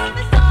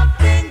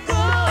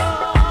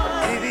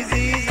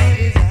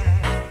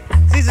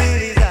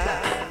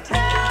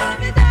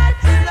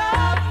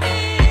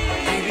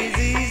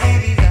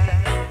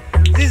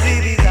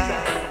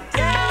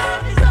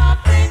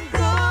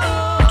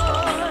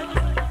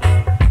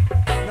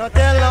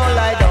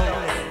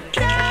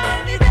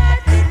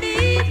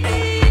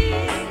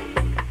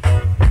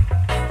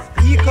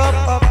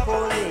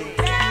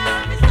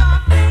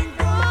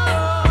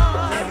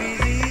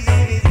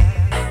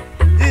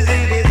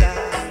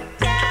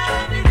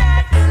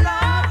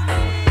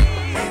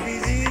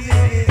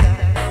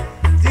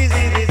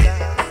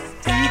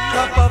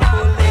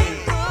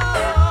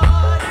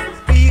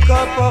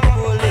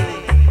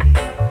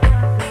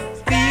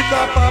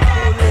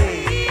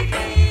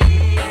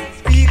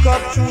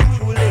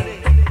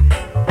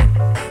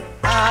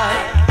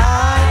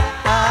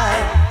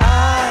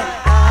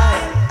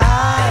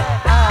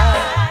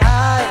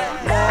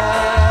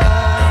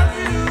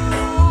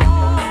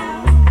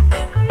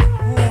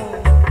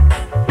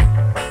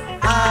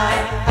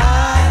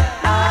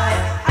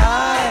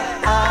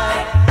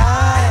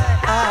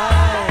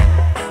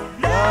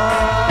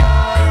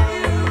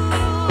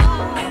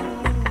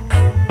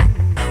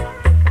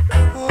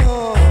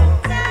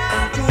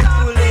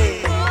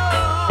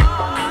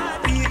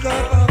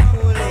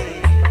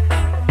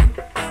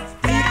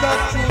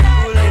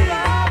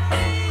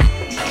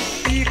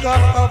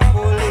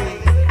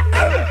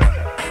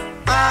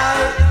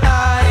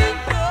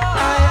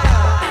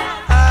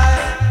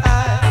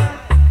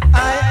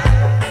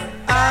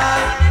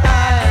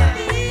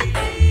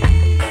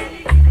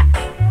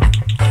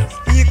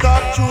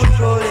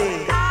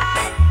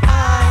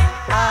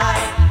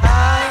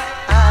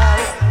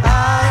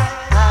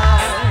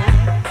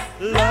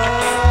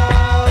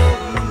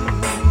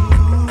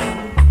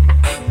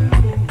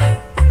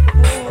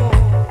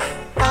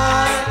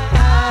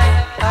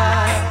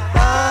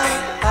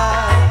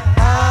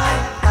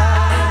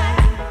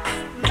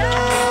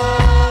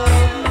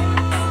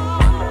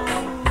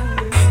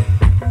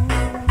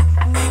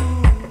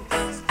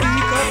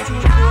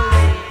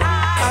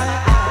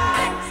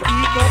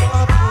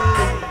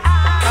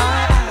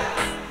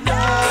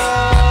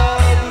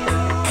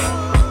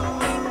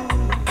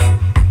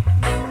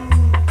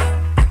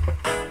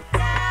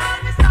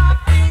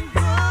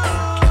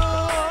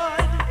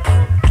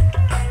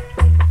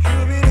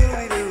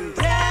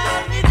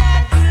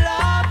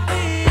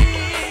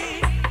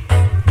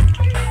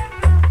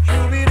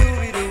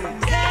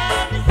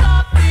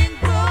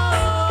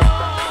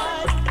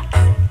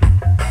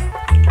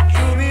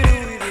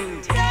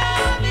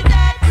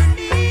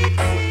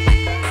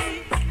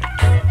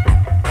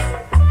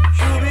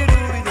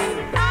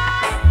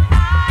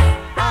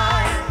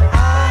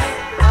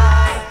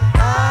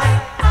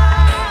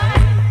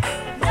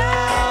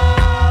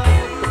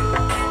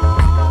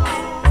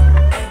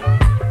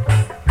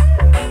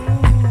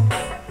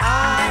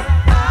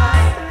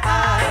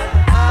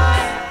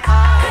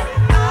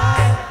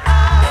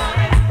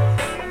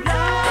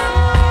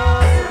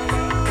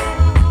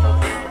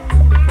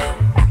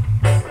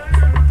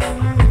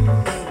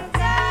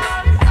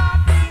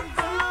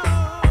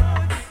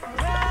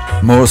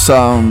 More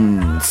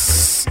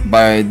sounds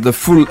by the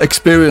full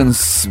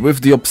experience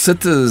with the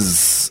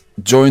Upsetters,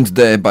 joined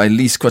there by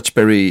Lee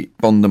Scratchperry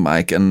on the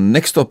mic. And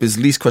next up is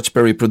Lee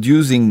Scratchperry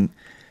producing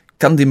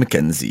Candy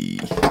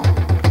Mackenzie.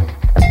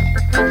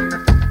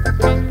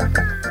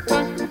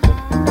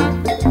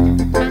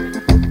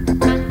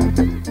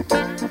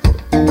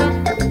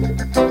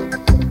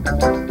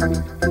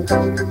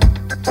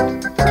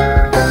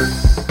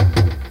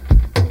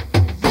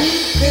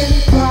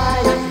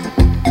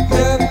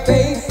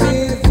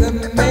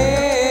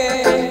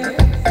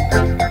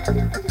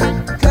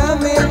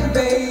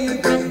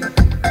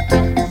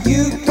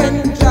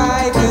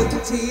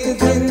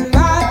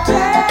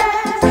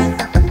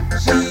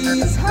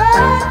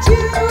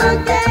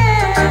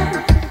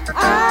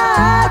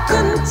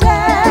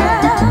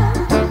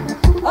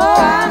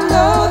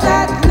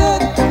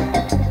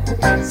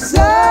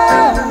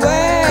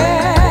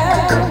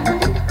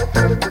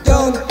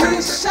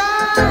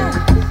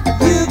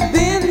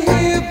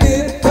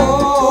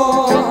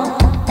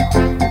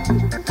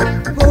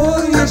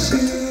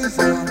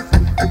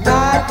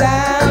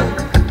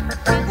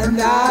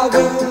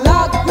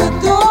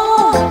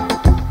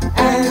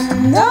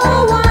 No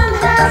one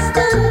has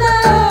to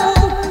know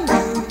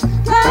you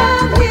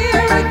come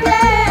here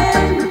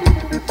again.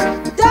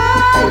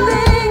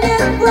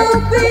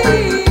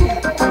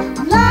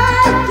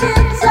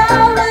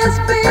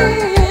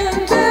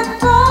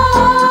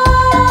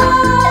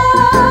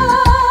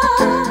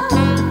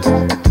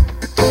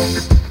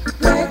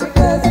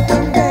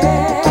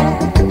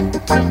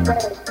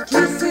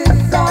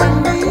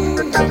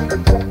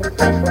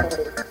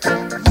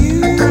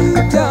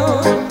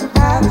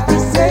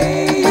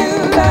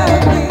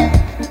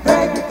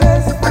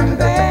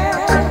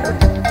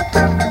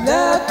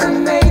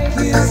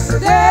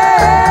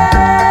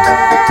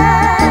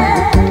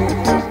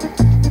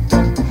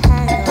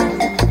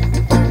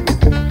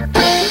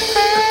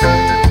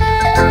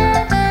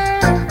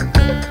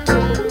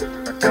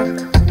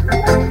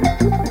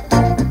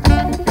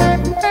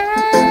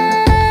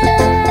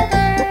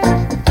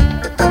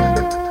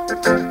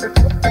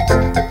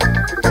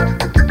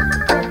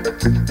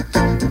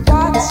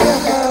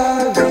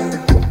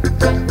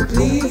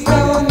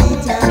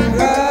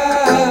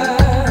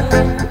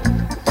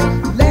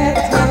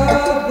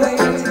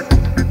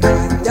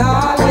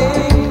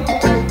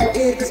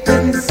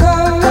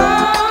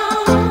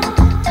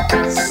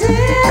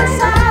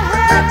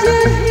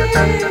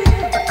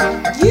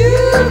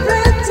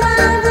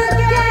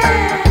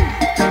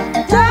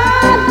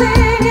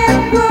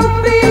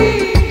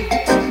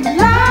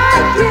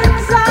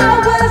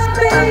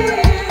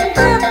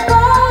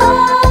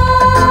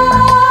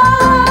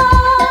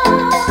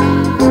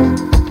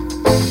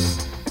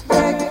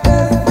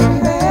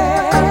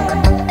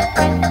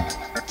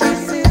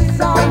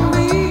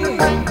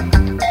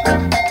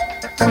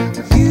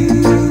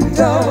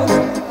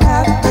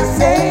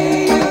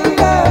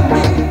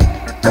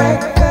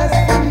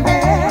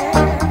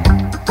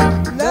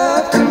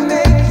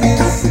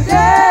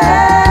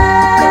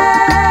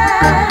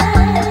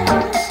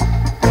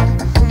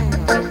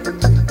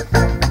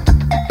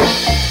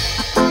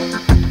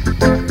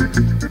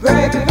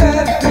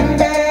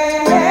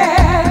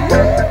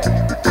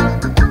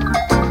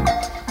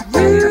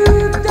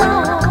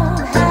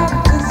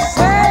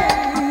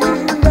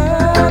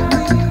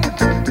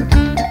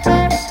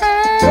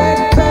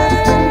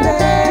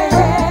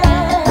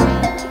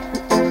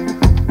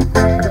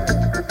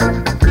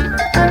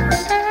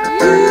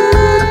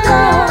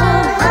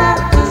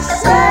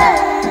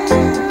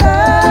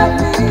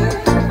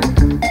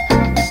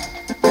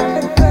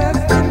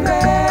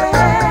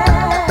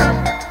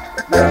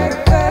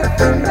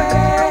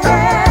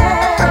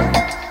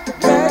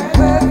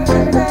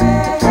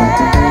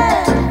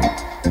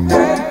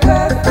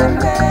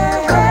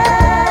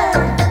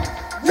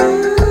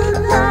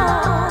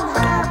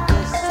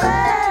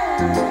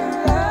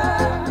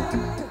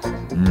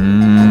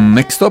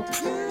 Next up,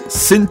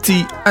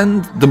 Cinti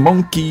and the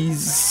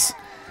Monkeys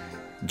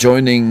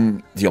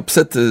joining the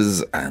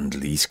Upsetters and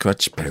Lee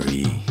Scratch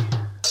Perry.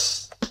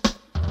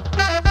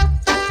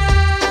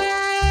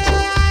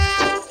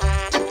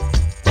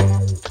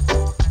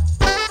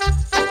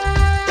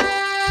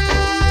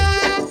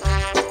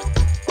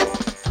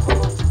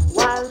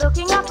 While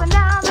looking up and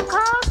down the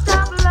coast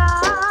of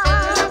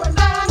love,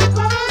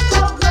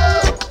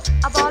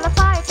 a ball of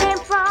fire came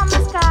from the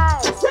sky.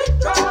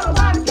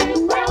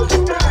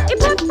 It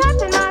put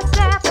faith in my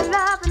step and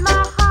love in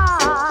my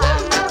heart.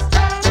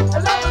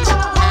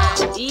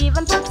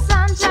 Even put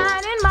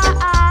sunshine in my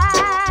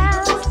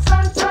eyes.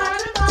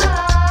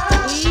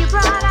 He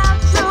brought out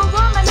true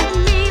woman in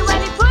me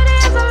when he put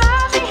his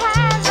loving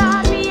hands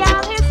on me.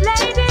 I'm his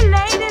lady,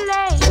 lady,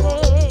 lady.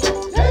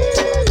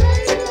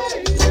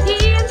 He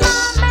is my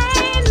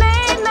main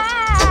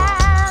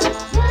man.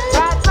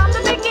 Right from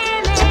the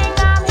beginning,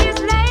 I'm his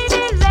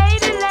lady,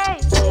 lady,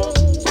 lady.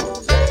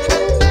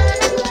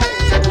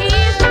 He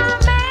is my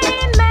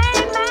main man.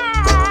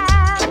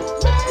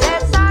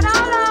 Let's start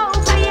all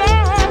over,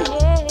 yeah,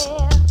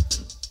 yeah.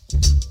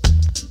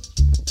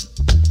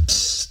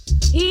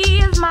 He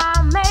is my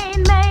main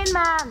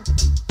man.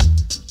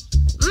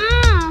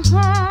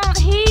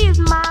 He is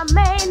my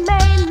main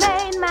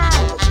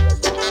man.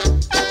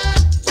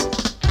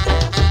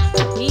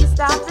 He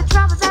stopped the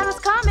trouble that was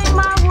coming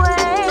my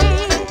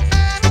way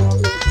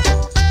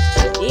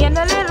in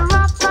a little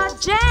rough but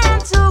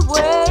gentle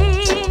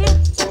way.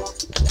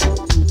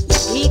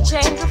 He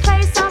changed the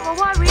face of a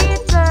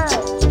worried girl,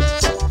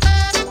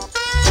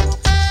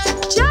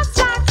 just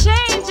like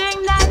changing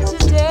that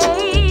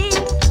today.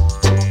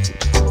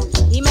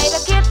 He made a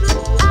kitten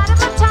out of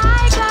a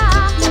tiger,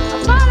 a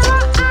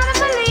follower out of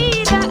a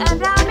leader, and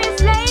I'm his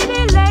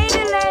lady,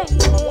 lady,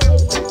 lady.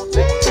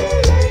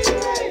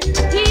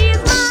 He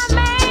is my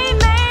main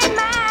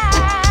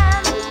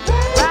man.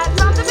 Right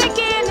from the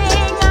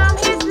beginning, I'm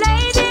his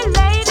lady,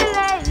 lady,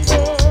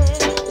 lady.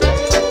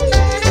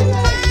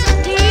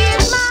 He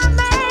is my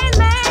main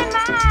man.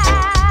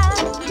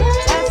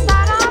 Let's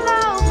start all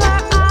over,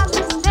 I'm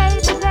his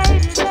lady,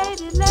 lady,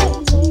 lady,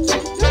 lady.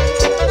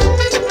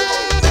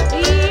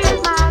 He is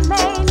my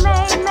main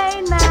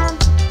man.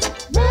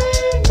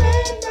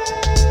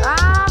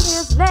 I'm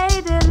his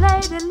lady,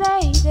 lady,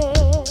 lady.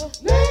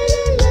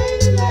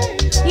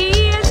 He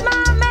is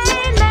my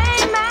main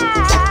man.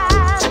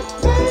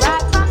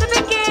 Right from the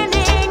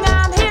beginning,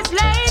 I'm his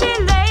lady,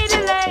 lady,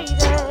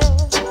 lady.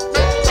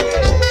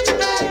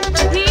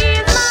 He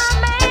is my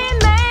main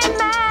man.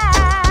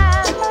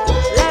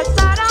 Let's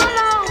start all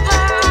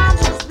over. I'm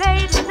his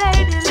lady,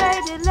 lady,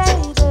 lady,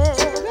 lady.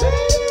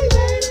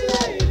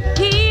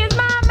 He is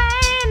my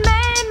main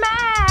man.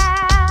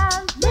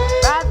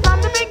 Right from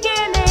the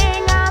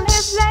beginning, I'm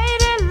his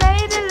lady,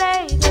 lady,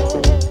 lady.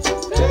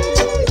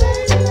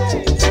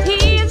 He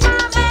is my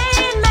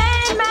main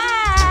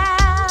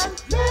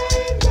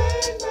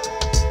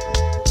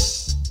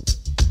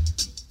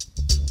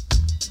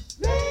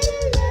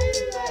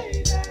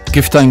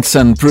Give thanks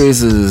and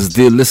praises,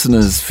 dear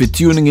listeners, for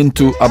tuning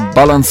into a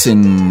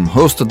BalanSING,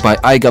 hosted by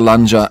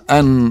GalanJAH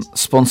and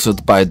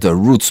sponsored by the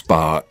Roots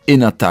Bar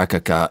in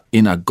Atakaka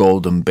in a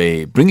Golden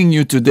Bay, bringing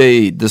you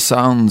today the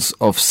sounds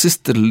of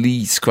Sister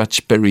Lee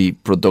Scratch Perry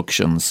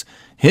Productions.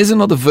 Here's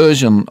another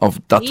version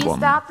of that He one.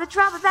 stopped the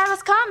trouble that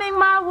was coming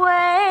my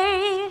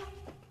way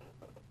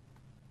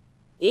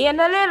in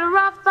a little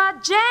rough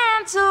but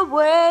gentle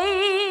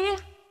way.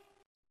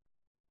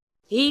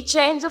 He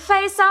changed the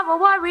face of a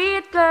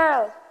worried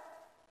girl,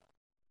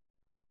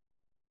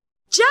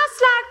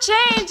 just like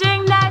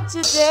changing that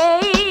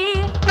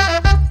today.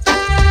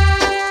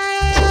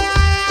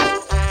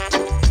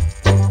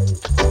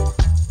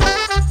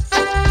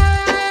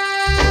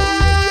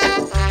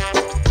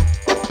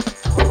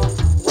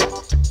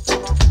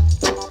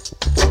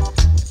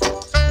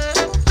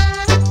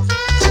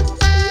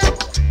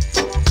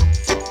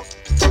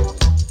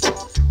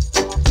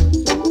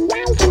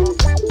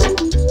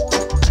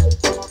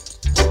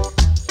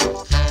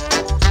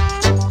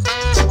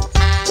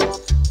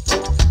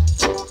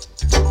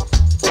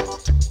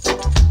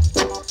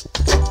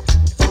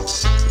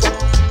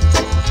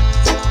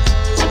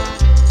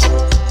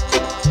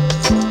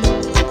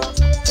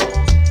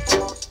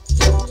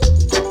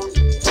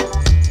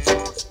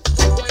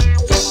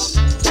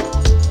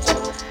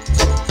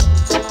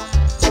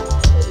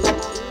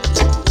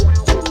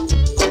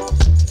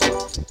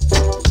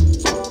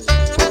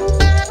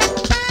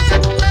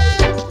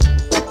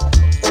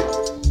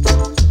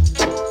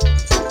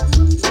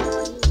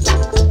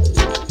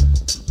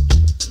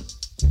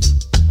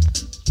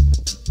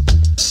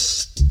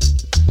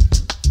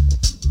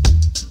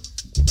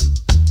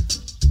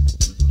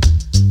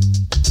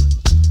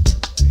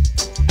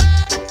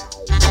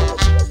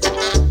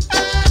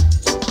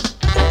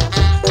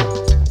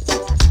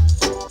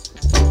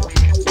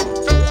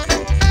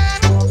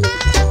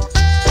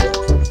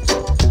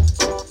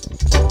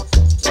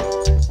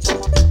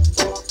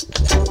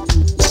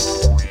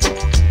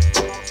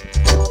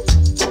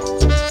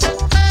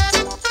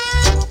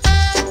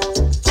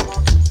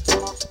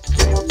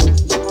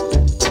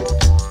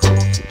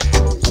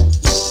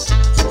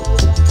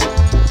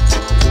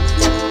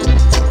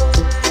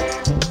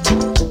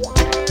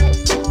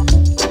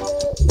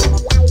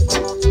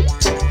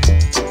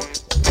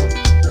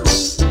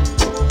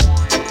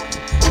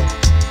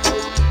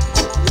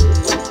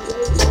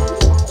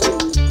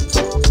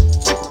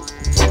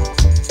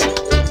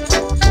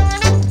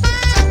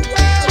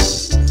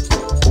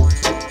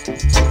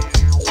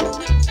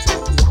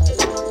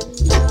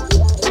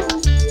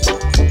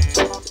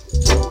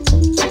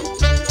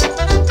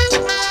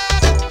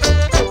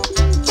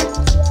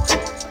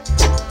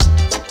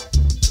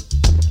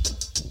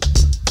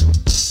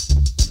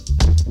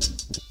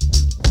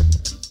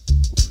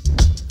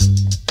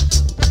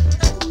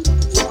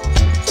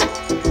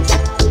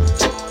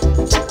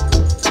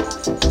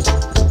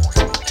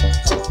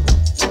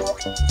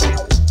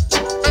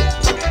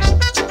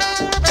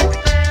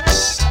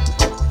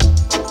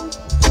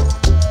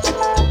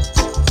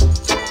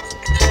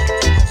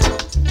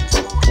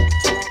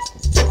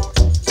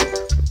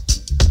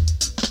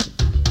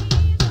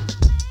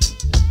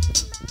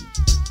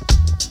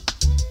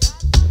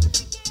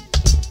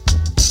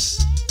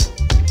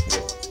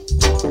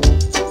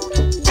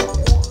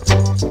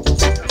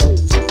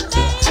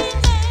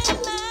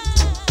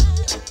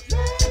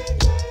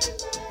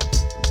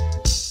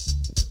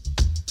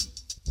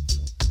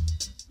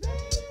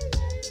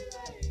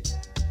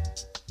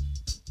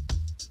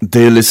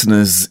 Dear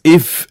listeners,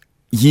 if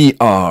ye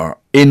are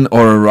in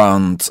or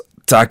around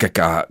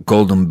Takaka,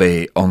 Golden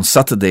Bay on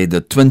Saturday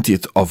the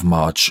 20th of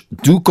March,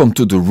 do come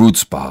to the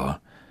Roots Bar.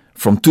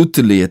 From 2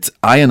 till 8,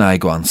 I and I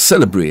go and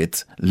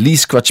celebrate Lee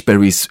Scratch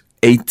Perry's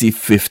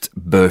 85th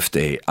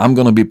birthday. I'm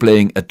gonna be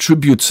playing a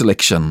tribute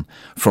selection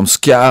from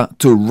ska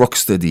to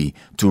rocksteady,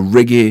 to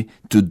reggae,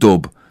 to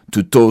dub,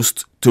 to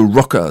toast, to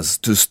rockers,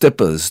 to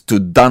steppers, to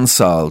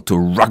dancehall, to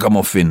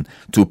ragamuffin,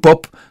 to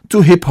pop,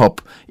 to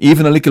hip-hop,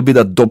 even a little bit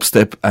of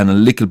dubstep and a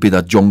little bit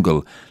of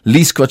jungle.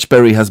 Lee Scratch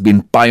Perry has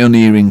been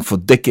pioneering for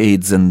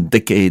decades and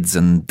decades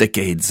and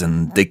decades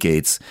and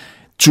decades.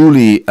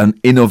 Truly an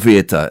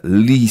innovator,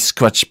 Lee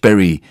Scratch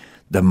Perry,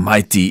 the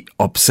mighty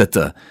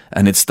upsetter.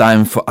 And it's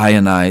time for I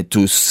and I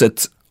to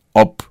set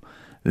up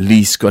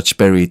Lee Scratch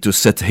Perry, to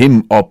set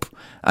him up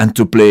and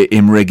to play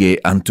him reggae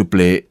and to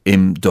play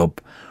him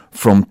dub.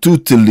 From 2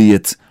 till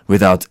 8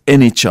 without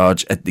any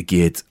charge at the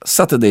gate,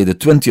 Saturday the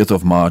 20th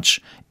of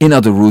March, in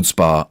at the Roots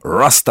Bar,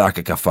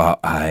 Rastaka Far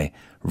Eye,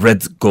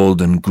 Red,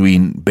 Golden,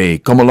 Green Bay.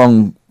 Come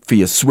along for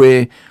your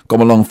sway,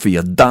 come along for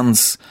your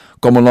dance,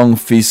 come along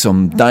for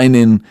some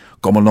dining,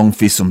 come along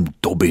for some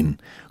dubbing,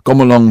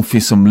 come along for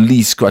some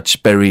Lee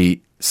Scratch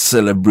Perry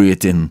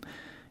celebrating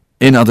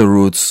in at the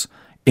Roots,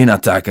 in a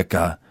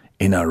Takaka,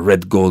 in a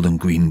Red, Golden,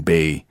 Green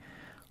Bay.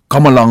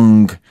 Come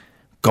along,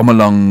 come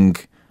along,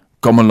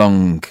 come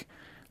along.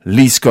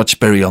 Lee Scratch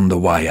Perry on the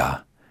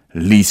wire.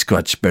 Lee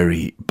Scratch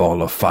Perry,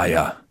 ball of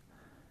fire.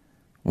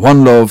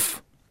 One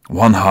love,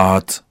 one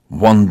heart,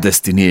 one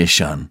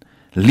destination.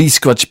 Lee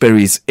Scratch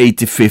Perry's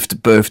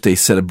 85th birthday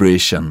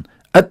celebration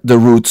at the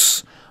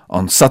Roots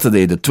on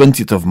Saturday the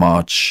 20th of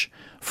March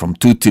from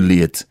 2 till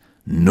 8.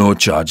 No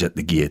charge at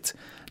the gate.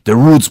 The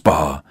Roots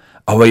Bar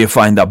are where you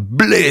find a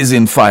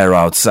blazing fire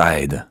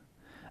outside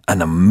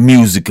and a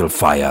musical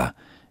fire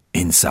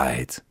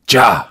inside.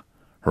 Jah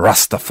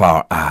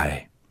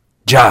Rastafari.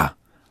 Jah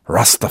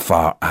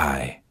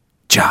Rastafari.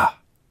 Jah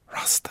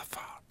Rastafari.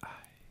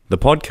 The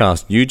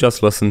podcast you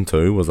just listened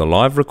to was a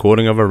live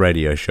recording of a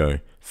radio show,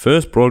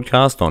 first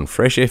broadcast on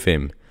Fresh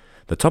FM,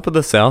 the top of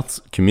the South's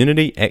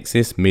community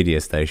access media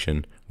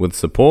station, with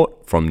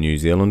support from New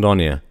Zealand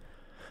On Air.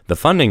 The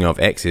funding of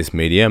Access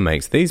Media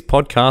makes these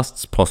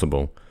podcasts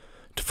possible.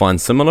 To find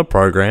similar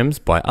programs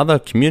by other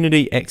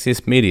community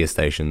access media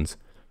stations,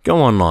 go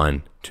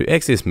online to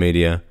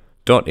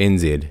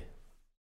accessmedia.nz.